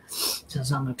child,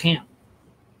 since I'm a camp.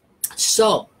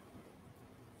 So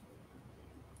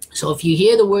if you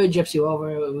hear the word Gypsy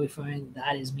Rover referring,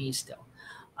 that is me still.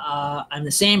 I'm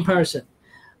the same person.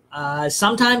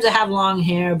 Sometimes I have long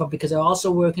hair, but because I also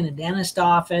work in a dentist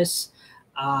office,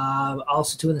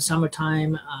 also too in the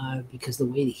summertime, because the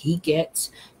way the heat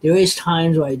gets, there is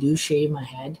times where I do shave my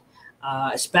head,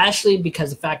 especially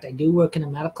because the fact I do work in a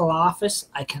medical office.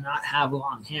 I cannot have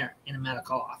long hair in a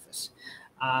medical office.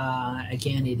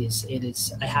 Again, it is.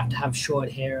 I have to have short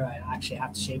hair. I actually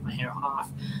have to shave my hair off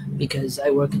because I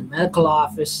work in a medical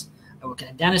office. I work in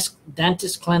a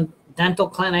dental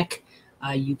clinic.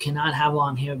 You cannot have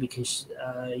long hair because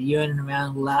you're in and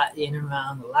around the lab.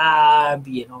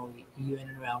 You know, you're in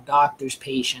and around doctors,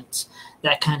 patients,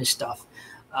 that kind of stuff.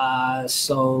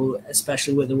 So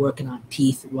especially where they're working on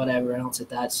teeth, whatever else like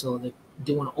that. So they're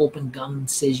doing open gum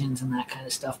incisions and that kind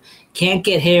of stuff. Can't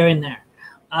get hair in there.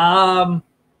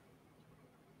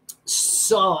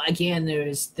 So again,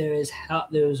 there's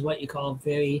what you call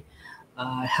very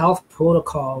health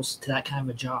protocols to that kind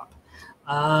of a job.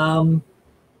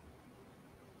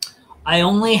 I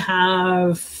only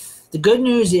have, the good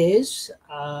news is,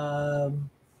 because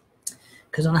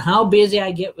on how busy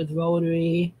I get with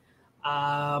Rotary,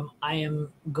 I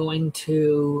am going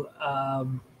to,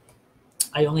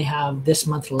 I only have this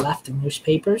month left of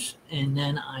newspapers, and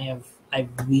then I've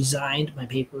resigned my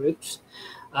paper routes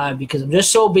because I'm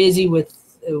just so busy with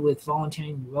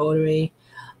volunteering Rotary.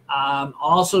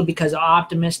 Also because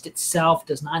Optimist itself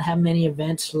does not have many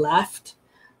events left.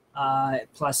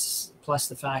 Plus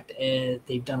the fact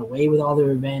they've done away with all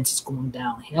their events. It's going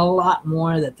downhill a lot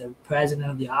more, that the president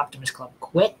of the Optimist Club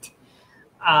quit.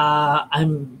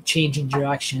 I'm changing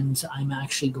directions. I'm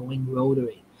actually going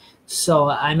Rotary. So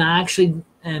I'm actually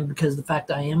and because of the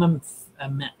fact I am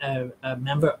a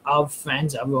member of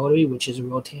Friends of Rotary, which is a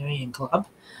Rotarian club.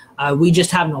 We just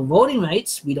have no voting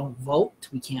rights. We don't vote.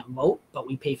 We can't vote, but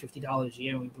we pay $50 a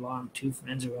year. And we belong to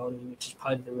Friends of Rotary, which is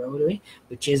part of the Rotary,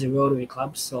 which is a Rotary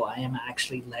club. So I am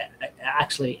actually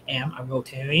am a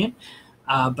Rotarian,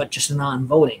 but just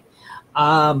non-voting.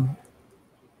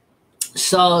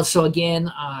 So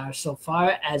again, so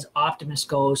far as Optimist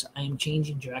goes, I am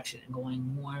changing direction and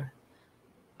going more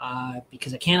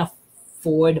because I can't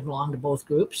afford to belong to both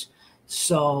groups.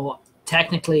 So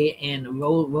technically, and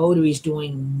Rotary's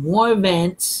doing more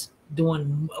events,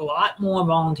 doing a lot more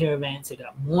volunteer events. They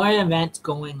got more events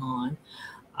going on.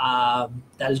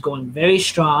 That is going very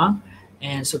strong.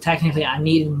 And so technically, I'm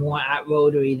needing more at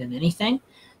Rotary than anything.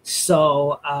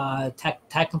 So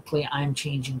technically, I'm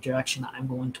changing direction. I'm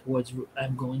going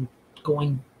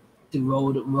the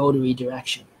Rotary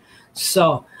direction.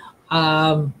 So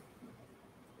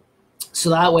so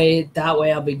that way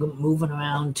I'll be moving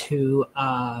around to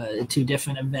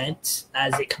different events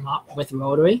as they come up with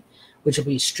Rotary, which will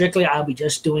be strictly I'll be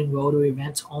just doing Rotary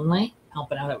events only,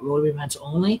 helping out at Rotary events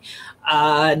only.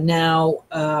 Now,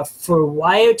 for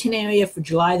Wyerton area for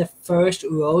July the 1st,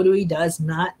 Rotary does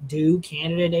not do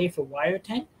Canada Day for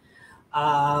Wyerton.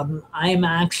 I'm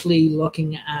actually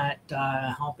looking at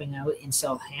helping out in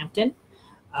Southampton.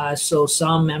 So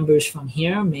some members from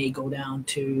here may go down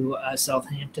to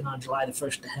Southampton on July the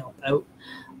 1st to help out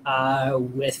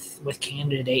with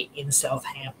Canada Day in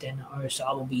Southampton or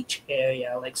Sauble Beach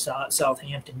area, like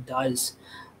Southampton does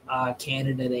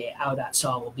Canada Day out at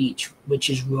Sauble Beach, which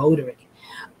is Rotary.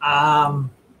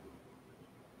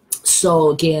 So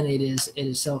again, it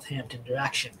is Southampton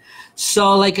direction.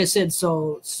 So like I said,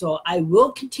 so I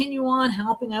will continue on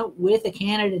helping out with a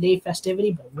Canada Day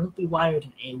festivity, but it won't be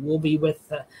Wyerton. It will be with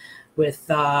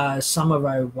some of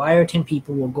our Wyerton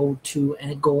people will go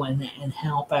and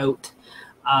help out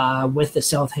with the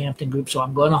Southampton group. So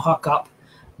I'm going to hook up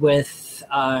with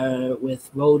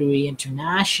Rotary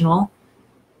International.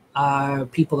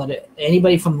 People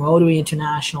anybody from Rotary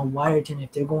International, Wyerton,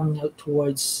 if they're going out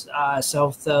towards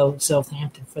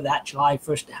Southampton for that July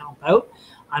 1st to help out,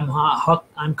 I'm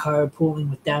carpooling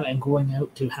with them and going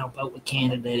out to help out with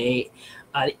Canada Day,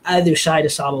 the other side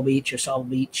of Sauble Beach or Sauble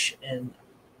Beach and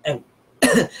out.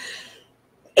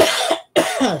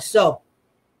 So,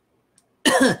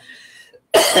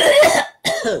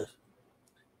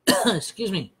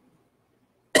 excuse me.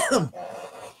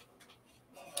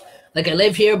 Like I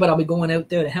live here, but I'll be going out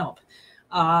there to help.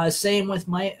 Same with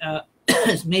my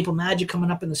Maple Magic coming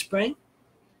up in the spring,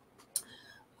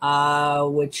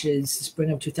 which is the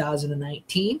spring of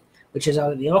 2019, which is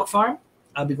out at the Oak Farm.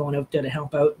 I'll be going out there to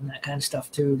help out and that kind of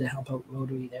stuff too, to help out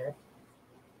Rotary there.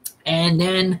 And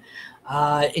then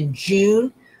in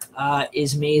June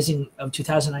is Amazing of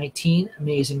 2019.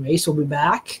 Amazing Race will be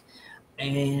back,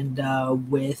 and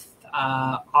with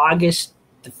August.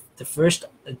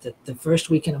 The first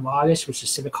weekend of August, which is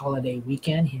Civic Holiday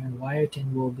Weekend here in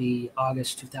Wyerton, will be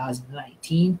August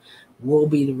 2019. Will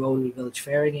be the Rotary Village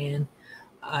Fair again,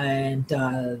 and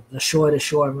the Shore to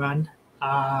Shore Run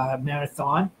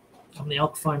marathon from the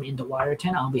Elk Farm into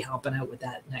Wyerton. I'll be helping out with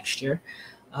that next year.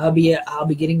 I'll be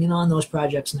getting in on those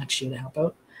projects next year to help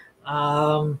out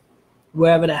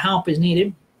wherever the help is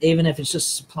needed. Even if it's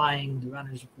just supplying the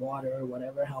runners with water or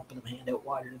whatever, helping them hand out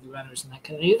water to the runners and that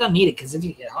kind of thing. You don't need it because if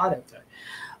you get hot out there.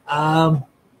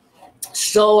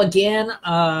 So again,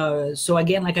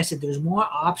 like I said, there's more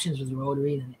options with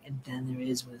Rotary than there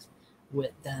is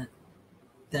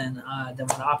than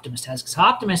what Optimist has, because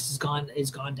Optimist has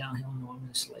gone downhill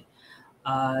enormously.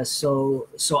 So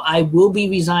I will be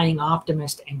resigning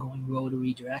Optimist and going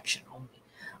Rotary direction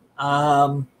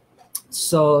only.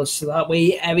 So that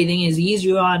way everything is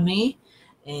easier on me.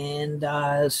 And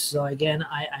so again,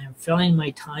 I am filling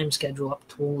my time schedule up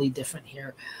totally different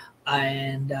here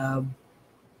and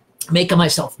making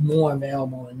myself more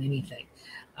available than anything.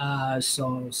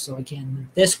 So again,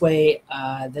 this way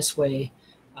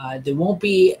there won't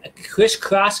be a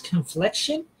crisscross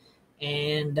confliction,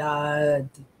 and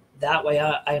that way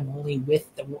I'm only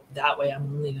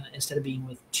instead of being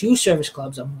with two service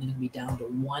clubs, I'm only going to be down to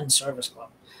one service club.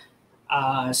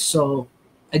 So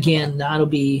again, that'll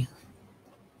be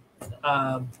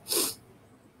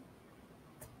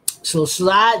so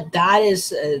that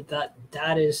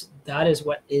is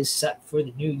what is set for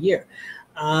the new year,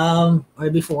 or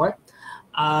before.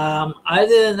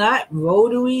 Other than that,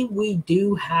 Rotary, we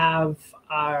do have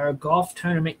our golf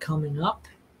tournament coming up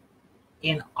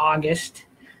in August,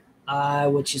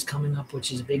 which is coming up,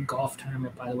 which is a big golf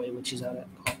tournament, by the way, which is out at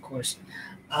the golf course.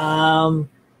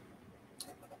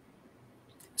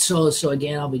 So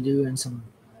again, I'll be doing some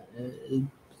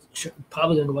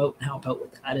probably going to go out and help out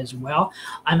with that as well.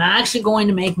 I'm actually going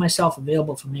to make myself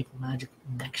available for Maple Magic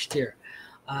next year.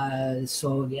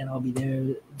 So again, I'll be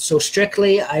there. So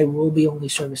strictly, I will be only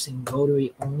servicing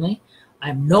Rotary only.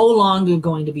 I'm no longer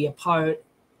going to be a part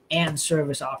and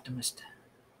service Optimist.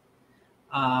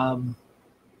 At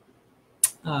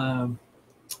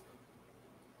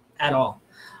all.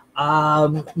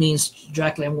 Means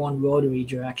directly I'm going Rotary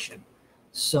direction.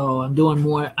 So I'm doing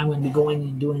more. I'm going to be going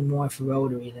and doing more for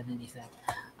Rotary than anything,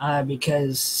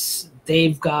 because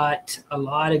they've got a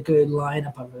lot of good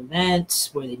lineup of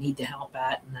events where they need to help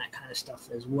at and that kind of stuff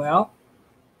as well.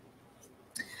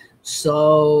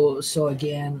 So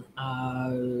again,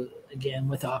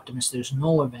 with Optimist, there's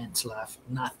no events left.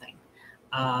 Nothing.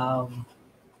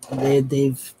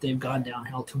 They've gone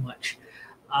downhill too much.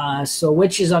 So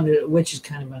which is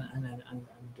kind of an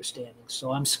understanding.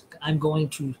 So I'm going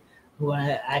to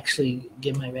actually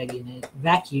give my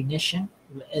recognition.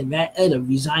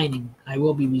 Resigning. I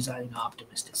will be resigning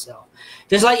Optimist itself.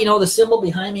 Just like the symbol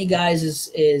behind me, guys,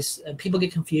 is people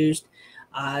get confused.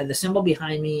 The symbol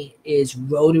behind me is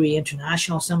Rotary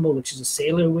International symbol, which is a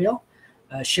sailor wheel,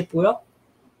 ship wheel,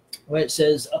 where it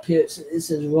says up here it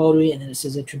says Rotary and then it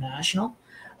says International.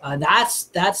 That's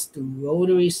the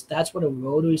Rotary. That's what a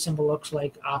Rotary symbol looks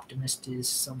like. Optimist is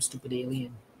some stupid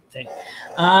alien thing,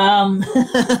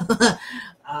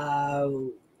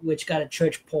 which got a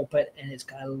church pulpit and it's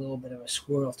got a little bit of a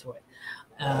swirl to it,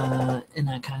 and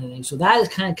that kind of thing. So that is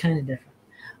kind of different.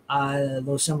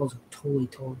 Those symbols are totally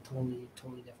different.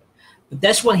 But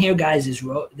this one here, guys, is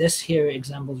this here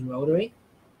examples Rotary.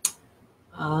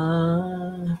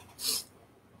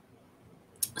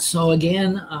 So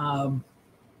again,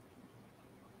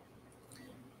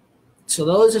 so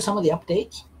those are some of the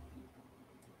updates.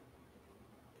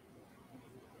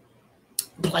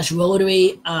 Plus,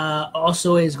 Rotary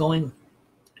also is going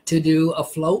to do a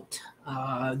float.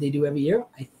 They do every year.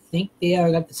 I think they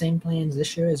are got the same plans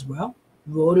this year as well.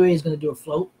 Rotary is going to do a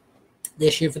float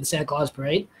this year for the Santa Claus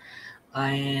Parade.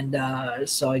 And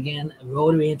so again,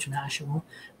 Rotary International,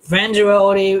 Friends of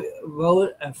Rotary,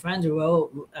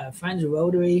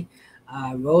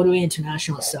 Rotary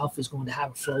International itself is going to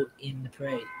have a float in the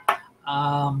parade,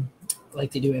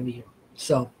 like they do every year.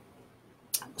 So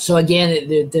again,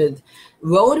 the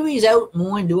Rotary is out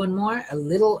more and doing more.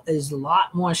 Is a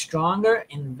lot more stronger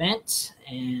in events,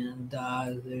 and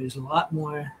there's a lot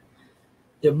more.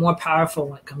 They're more powerful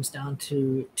when it comes down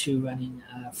to running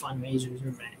fundraisers or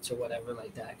events or whatever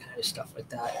like that, kind of stuff like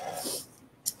that.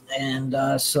 And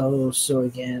so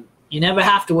again, you never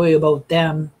have to worry about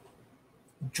them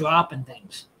dropping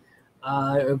things,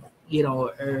 or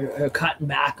cutting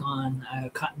back on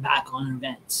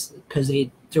events, because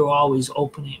they're always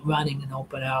running and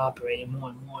operating more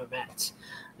and more events.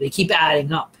 They keep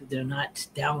adding up. They're not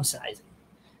downsizing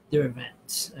their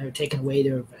events or taking away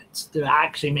their events. They're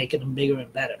actually making them bigger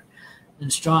and better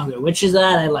and stronger, which is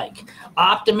that I like.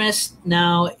 Optimist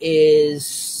now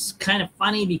is kind of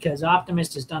funny because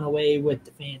Optimist has done away with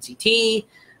the fancy tea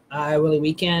early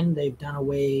weekend. They've done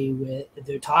away with.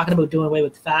 They're talking about doing away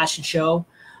with the fashion show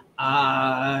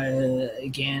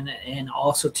again, and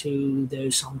also too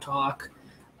there's some talk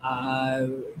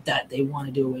that they want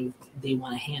to do away with. They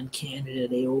want to hand Canada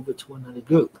Day over to another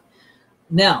group.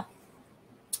 Now,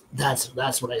 that's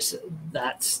what I said.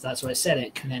 That's what I said.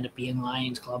 It could end up being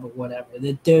Lions Club or whatever.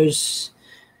 They're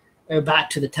back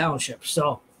to the township.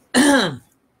 So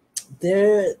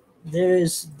there's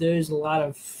a lot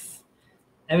of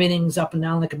everything's up and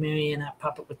down like a marionette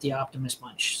puppet with the Optimist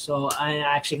Bunch. So I'm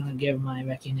actually going to give my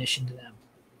recognition to them.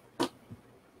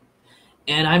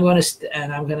 And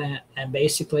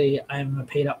basically I'm a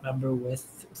paid up member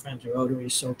with Friends of Rotary.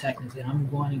 So technically I'm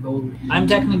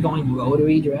technically going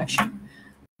Rotary direction.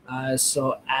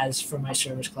 So as for my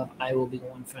service club, I will be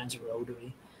going Friends of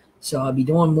Rotary. So I'll be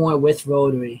doing more with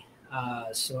Rotary.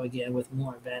 So again, with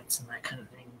more events and that kind of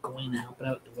thing, going to help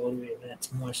out the Rotary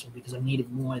events more so because I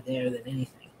needed more there than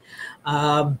anything.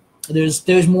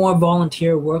 There's more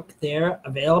volunteer work there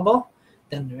available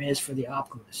than there is for the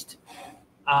Optimist.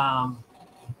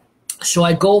 So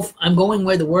I'm going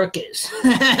where the work is.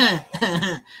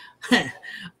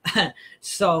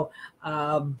 So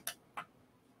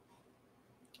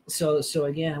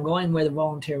again, I'm going where the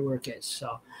volunteer work is.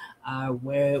 So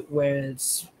where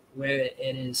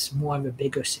it is more of a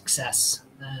bigger success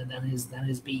than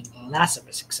is being less of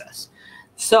a success.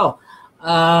 So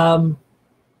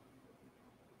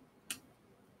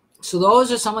so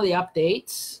those are some of the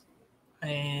updates,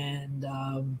 and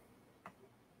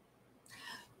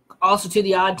Also, to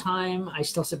the odd time, I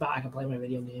still sit back and play my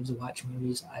video games and watch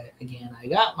movies. I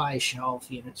got my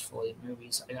shelf units full of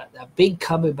movies. I got that big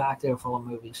cupboard back there full of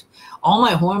movies. All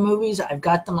my horror movies, I've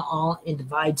got them all in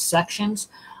divided sections.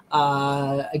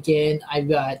 Again, I've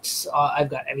got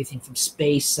everything from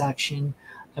space section.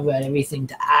 I've got everything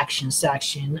to action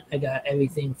section. I got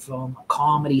everything from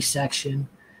comedy section,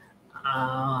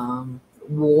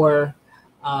 war,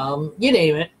 you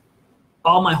name it.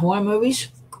 All my horror movies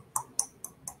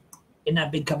in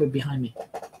that big cupboard behind me.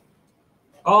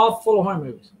 All full of horror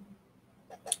movies.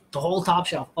 The whole top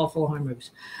shelf, all full of horror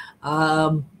movies.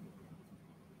 And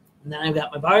then I've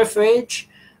got my bar fridge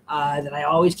that I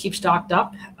always keep stocked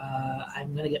up.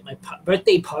 I'm going to get my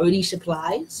birthday party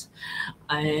supplies,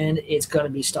 and it's going to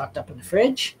be stocked up in the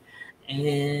fridge.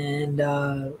 And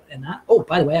that. Oh,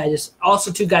 by the way, I just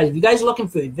also too, guys, if you guys are looking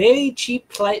for very cheap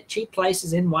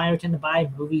places in Wyerton to buy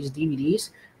movies, DVDs,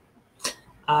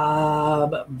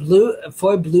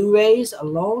 for Blu-rays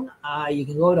alone, you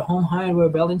can go to Home Hardware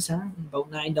Building Center,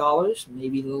 about $9,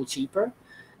 maybe a little cheaper.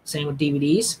 Same with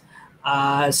DVDs.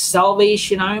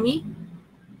 Salvation Army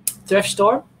thrift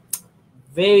store,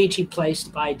 very cheap place to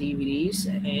buy DVDs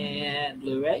and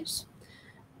Blu-rays,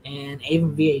 and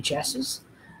even VHSs.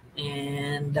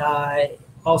 And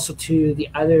also to the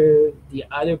other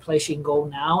place you can go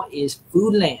now is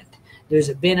Foodland. There's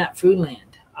a bin at Foodland.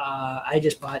 I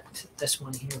just bought this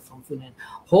one here from Foodland.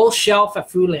 Whole shelf at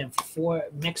Foodland for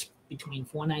mixed between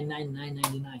 $4.99 and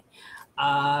 $9.99.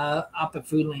 Up at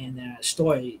Foodland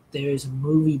store, there's a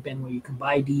movie bin where you can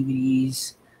buy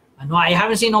DVDs. No, I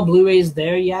haven't seen no Blu-rays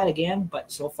there yet again,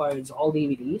 but so far it's all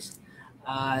DVDs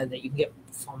that you can get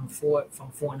from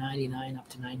 $4.99 up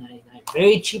to $9.99.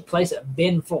 Very cheap place, a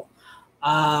bin full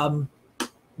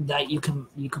that you can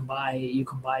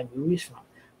buy movies from.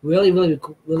 Really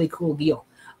cool deal.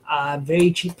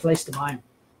 Very cheap place to buy them.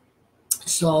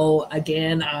 So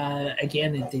again, they're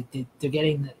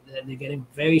getting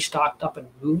very stocked up in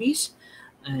movies,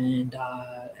 and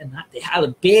that, they have a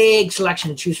big selection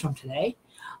to choose from today.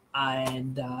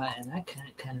 And that kind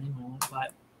of thing. I went to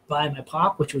buy my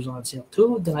pop, which was on sale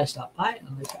too. Then I stopped by and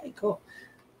I'm like, hey, cool.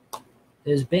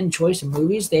 There's been choice of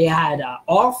movies. They had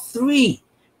all three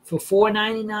for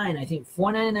 $4.99. I think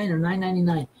 $4.99 or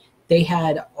 $9.99. They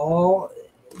had all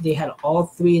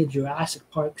three of the Jurassic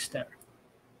Parks that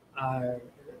are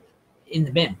in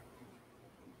the bin.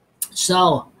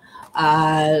 So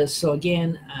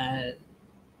again,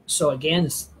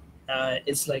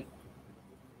 it's like,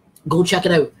 go check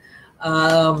it out.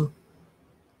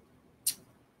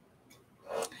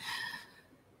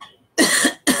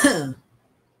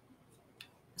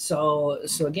 So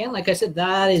again, like I said,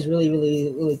 that is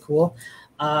really cool.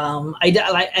 And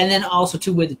then also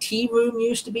too, where the tea room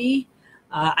used to be.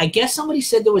 I guess somebody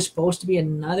said there was supposed to be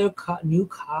another new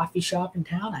coffee shop in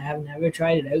town. I have never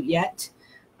tried it out yet.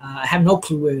 I have no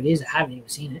clue where it is. I haven't even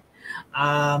seen it.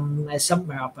 It's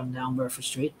somewhere up and down Burford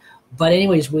Street. But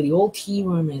anyways, where the old tea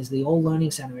room is, the old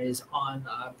learning center is on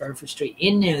Burford Street.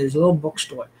 In there's a little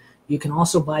bookstore. You can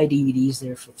also buy DVDs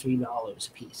there for $3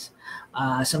 a piece.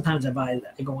 Sometimes I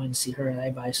go in and see her and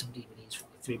I buy some DVDs for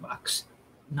 $3.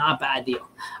 Not a bad deal.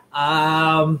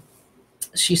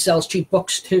 She sells cheap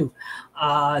books too.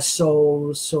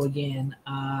 So again,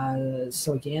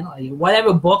 like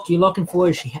whatever book you're looking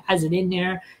for, she has it in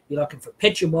there. You're looking for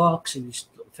picture books, or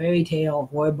fairy tale,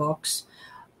 horror books.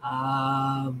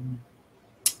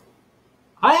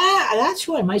 That's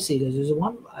what I might say. There's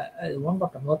one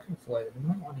book I'm looking for that I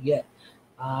might want to get.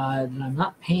 And I'm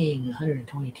not paying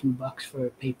 $122 for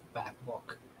a paperback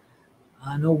book.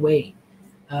 No way.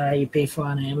 You pay for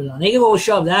on Amazon. They can go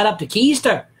shove that up to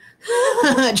Keister.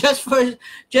 just for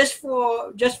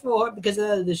because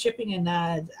of the shipping, and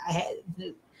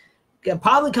it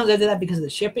probably comes after that because of the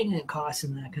shipping and costs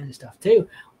and that kind of stuff too.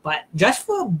 But just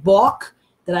for a book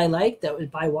that I like that was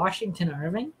by Washington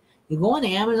Irving, you go on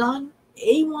Amazon,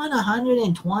 they want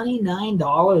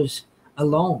 $129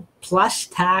 alone, plus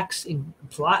tax, and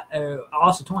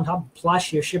also on top,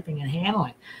 plus your shipping and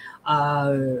handling.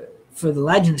 For the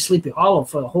Legend of Sleepy Hollow,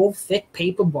 for the whole thick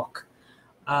paper book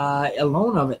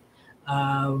alone of it,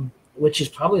 which is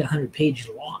probably 100 pages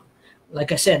long.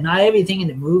 Like I said, not everything in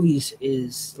the movies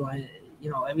is like,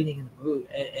 everything in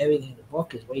the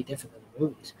book is way different than the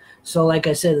movies. So like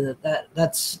I said,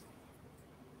 that's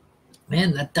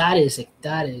man, that is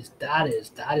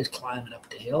climbing up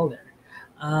the hill there.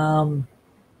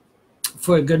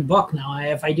 For a good book. Now,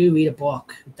 if I do read a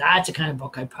book, that's the kind of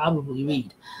book I probably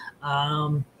read.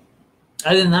 Other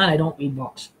than that, I don't read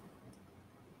books.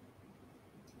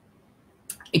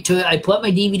 I put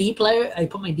my DVD player, I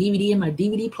put my DVD in my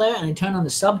DVD player, and I turn on the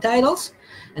subtitles,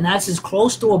 and that's as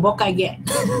close to a book I get.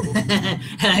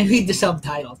 And I read the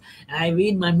subtitles, and I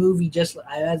read my movie just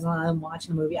as I'm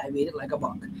watching the movie. I read it like a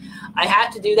book. I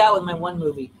had to do that with my one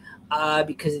movie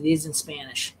because it is in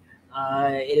Spanish.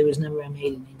 It was never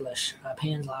made in English.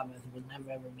 Pan's Labyrinth was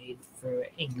never ever made for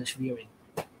English viewing.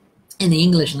 In the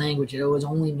English language, it was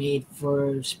only made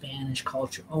for Spanish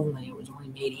culture only. It was only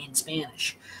made in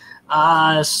Spanish.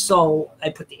 So I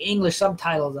put the English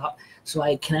subtitles up so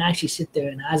I can actually sit there,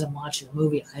 and as I'm watching the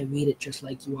movie, I read it just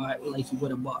like you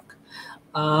would a book.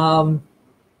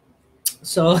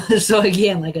 So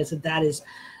again, like I said, that is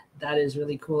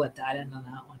really cool at that end on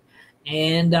that one.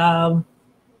 And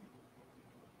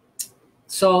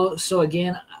so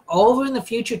again, over in the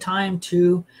future time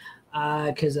too,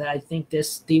 because I think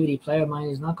this DVD player of mine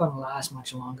is not going to last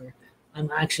much longer. I'm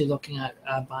actually looking at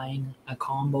buying a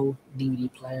combo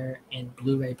DVD player and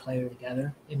Blu-ray player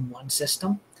together in one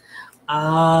system.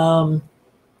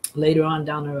 Later on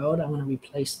down the road, I'm going to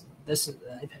replace this.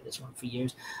 I've had this one for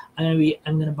years. I'm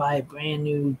going to buy a brand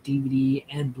new DVD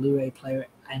and Blu-ray player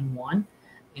in one,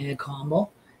 in a combo,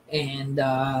 and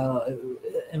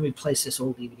replace this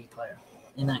old DVD player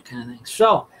and that kind of thing.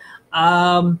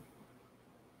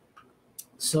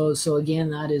 So again,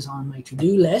 that is on my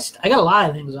to-do list. I got a lot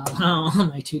of things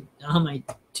on my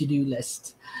to-do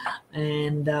list,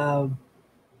 and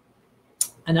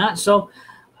that. So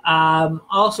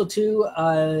also too,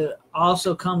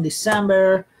 also come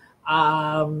December,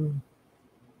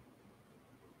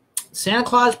 Santa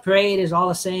Claus Parade is all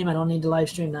the same. I don't need to live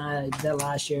stream that. I did that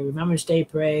last year. Remembrance Day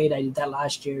Parade, I did that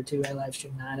last year too. I live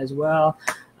streamed that as well.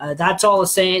 That's all the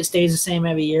same. It stays the same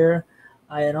every year.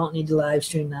 I don't need to live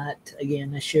stream that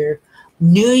again this year.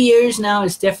 New Year's now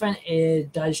is different.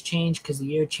 It does change because the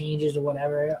year changes or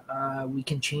whatever. We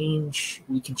can change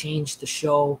the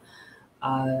show.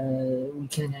 We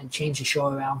can change the show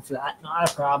around for that.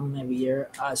 Not a problem every year.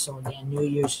 So again, New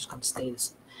Year's is going to stay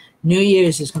this. New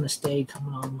Year's is going to stay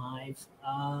coming on live.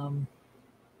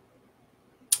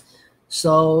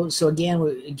 So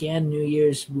again, New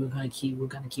Year's we're going to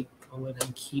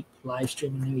keep live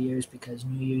streaming New Year's because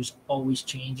New Year's always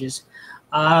changes.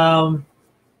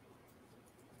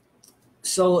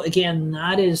 So again,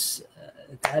 that is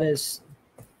some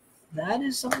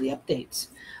of the updates.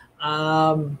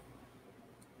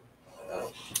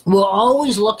 We're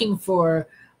always looking for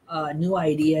new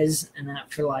ideas and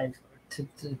that for live to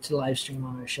live stream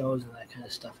on our shows and that kind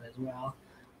of stuff as well.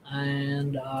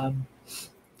 And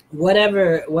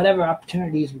whatever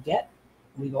opportunities we get,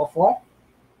 we go for it.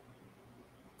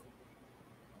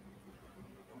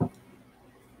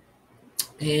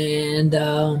 And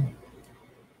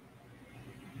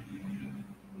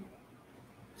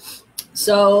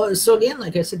so again,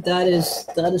 like I said, that is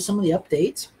some of the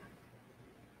updates.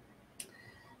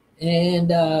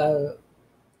 And I'm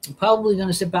probably going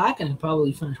to sit back and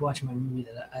probably finish watching my movie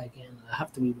that I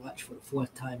have to rewatch for the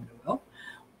fourth time in a row.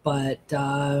 But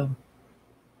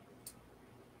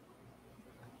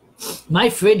my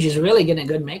fridge is really getting a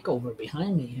good makeover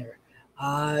behind me here.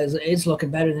 It's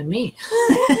looking better than me.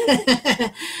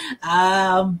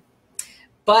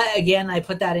 But again, I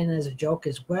put that in as a joke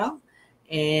as well.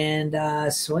 And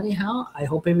so anyhow, I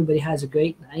hope everybody has a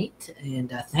great night.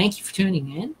 And thank you for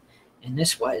tuning in. And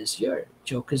this was your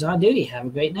Jokers on Duty. Have a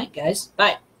great night, guys.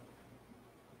 Bye.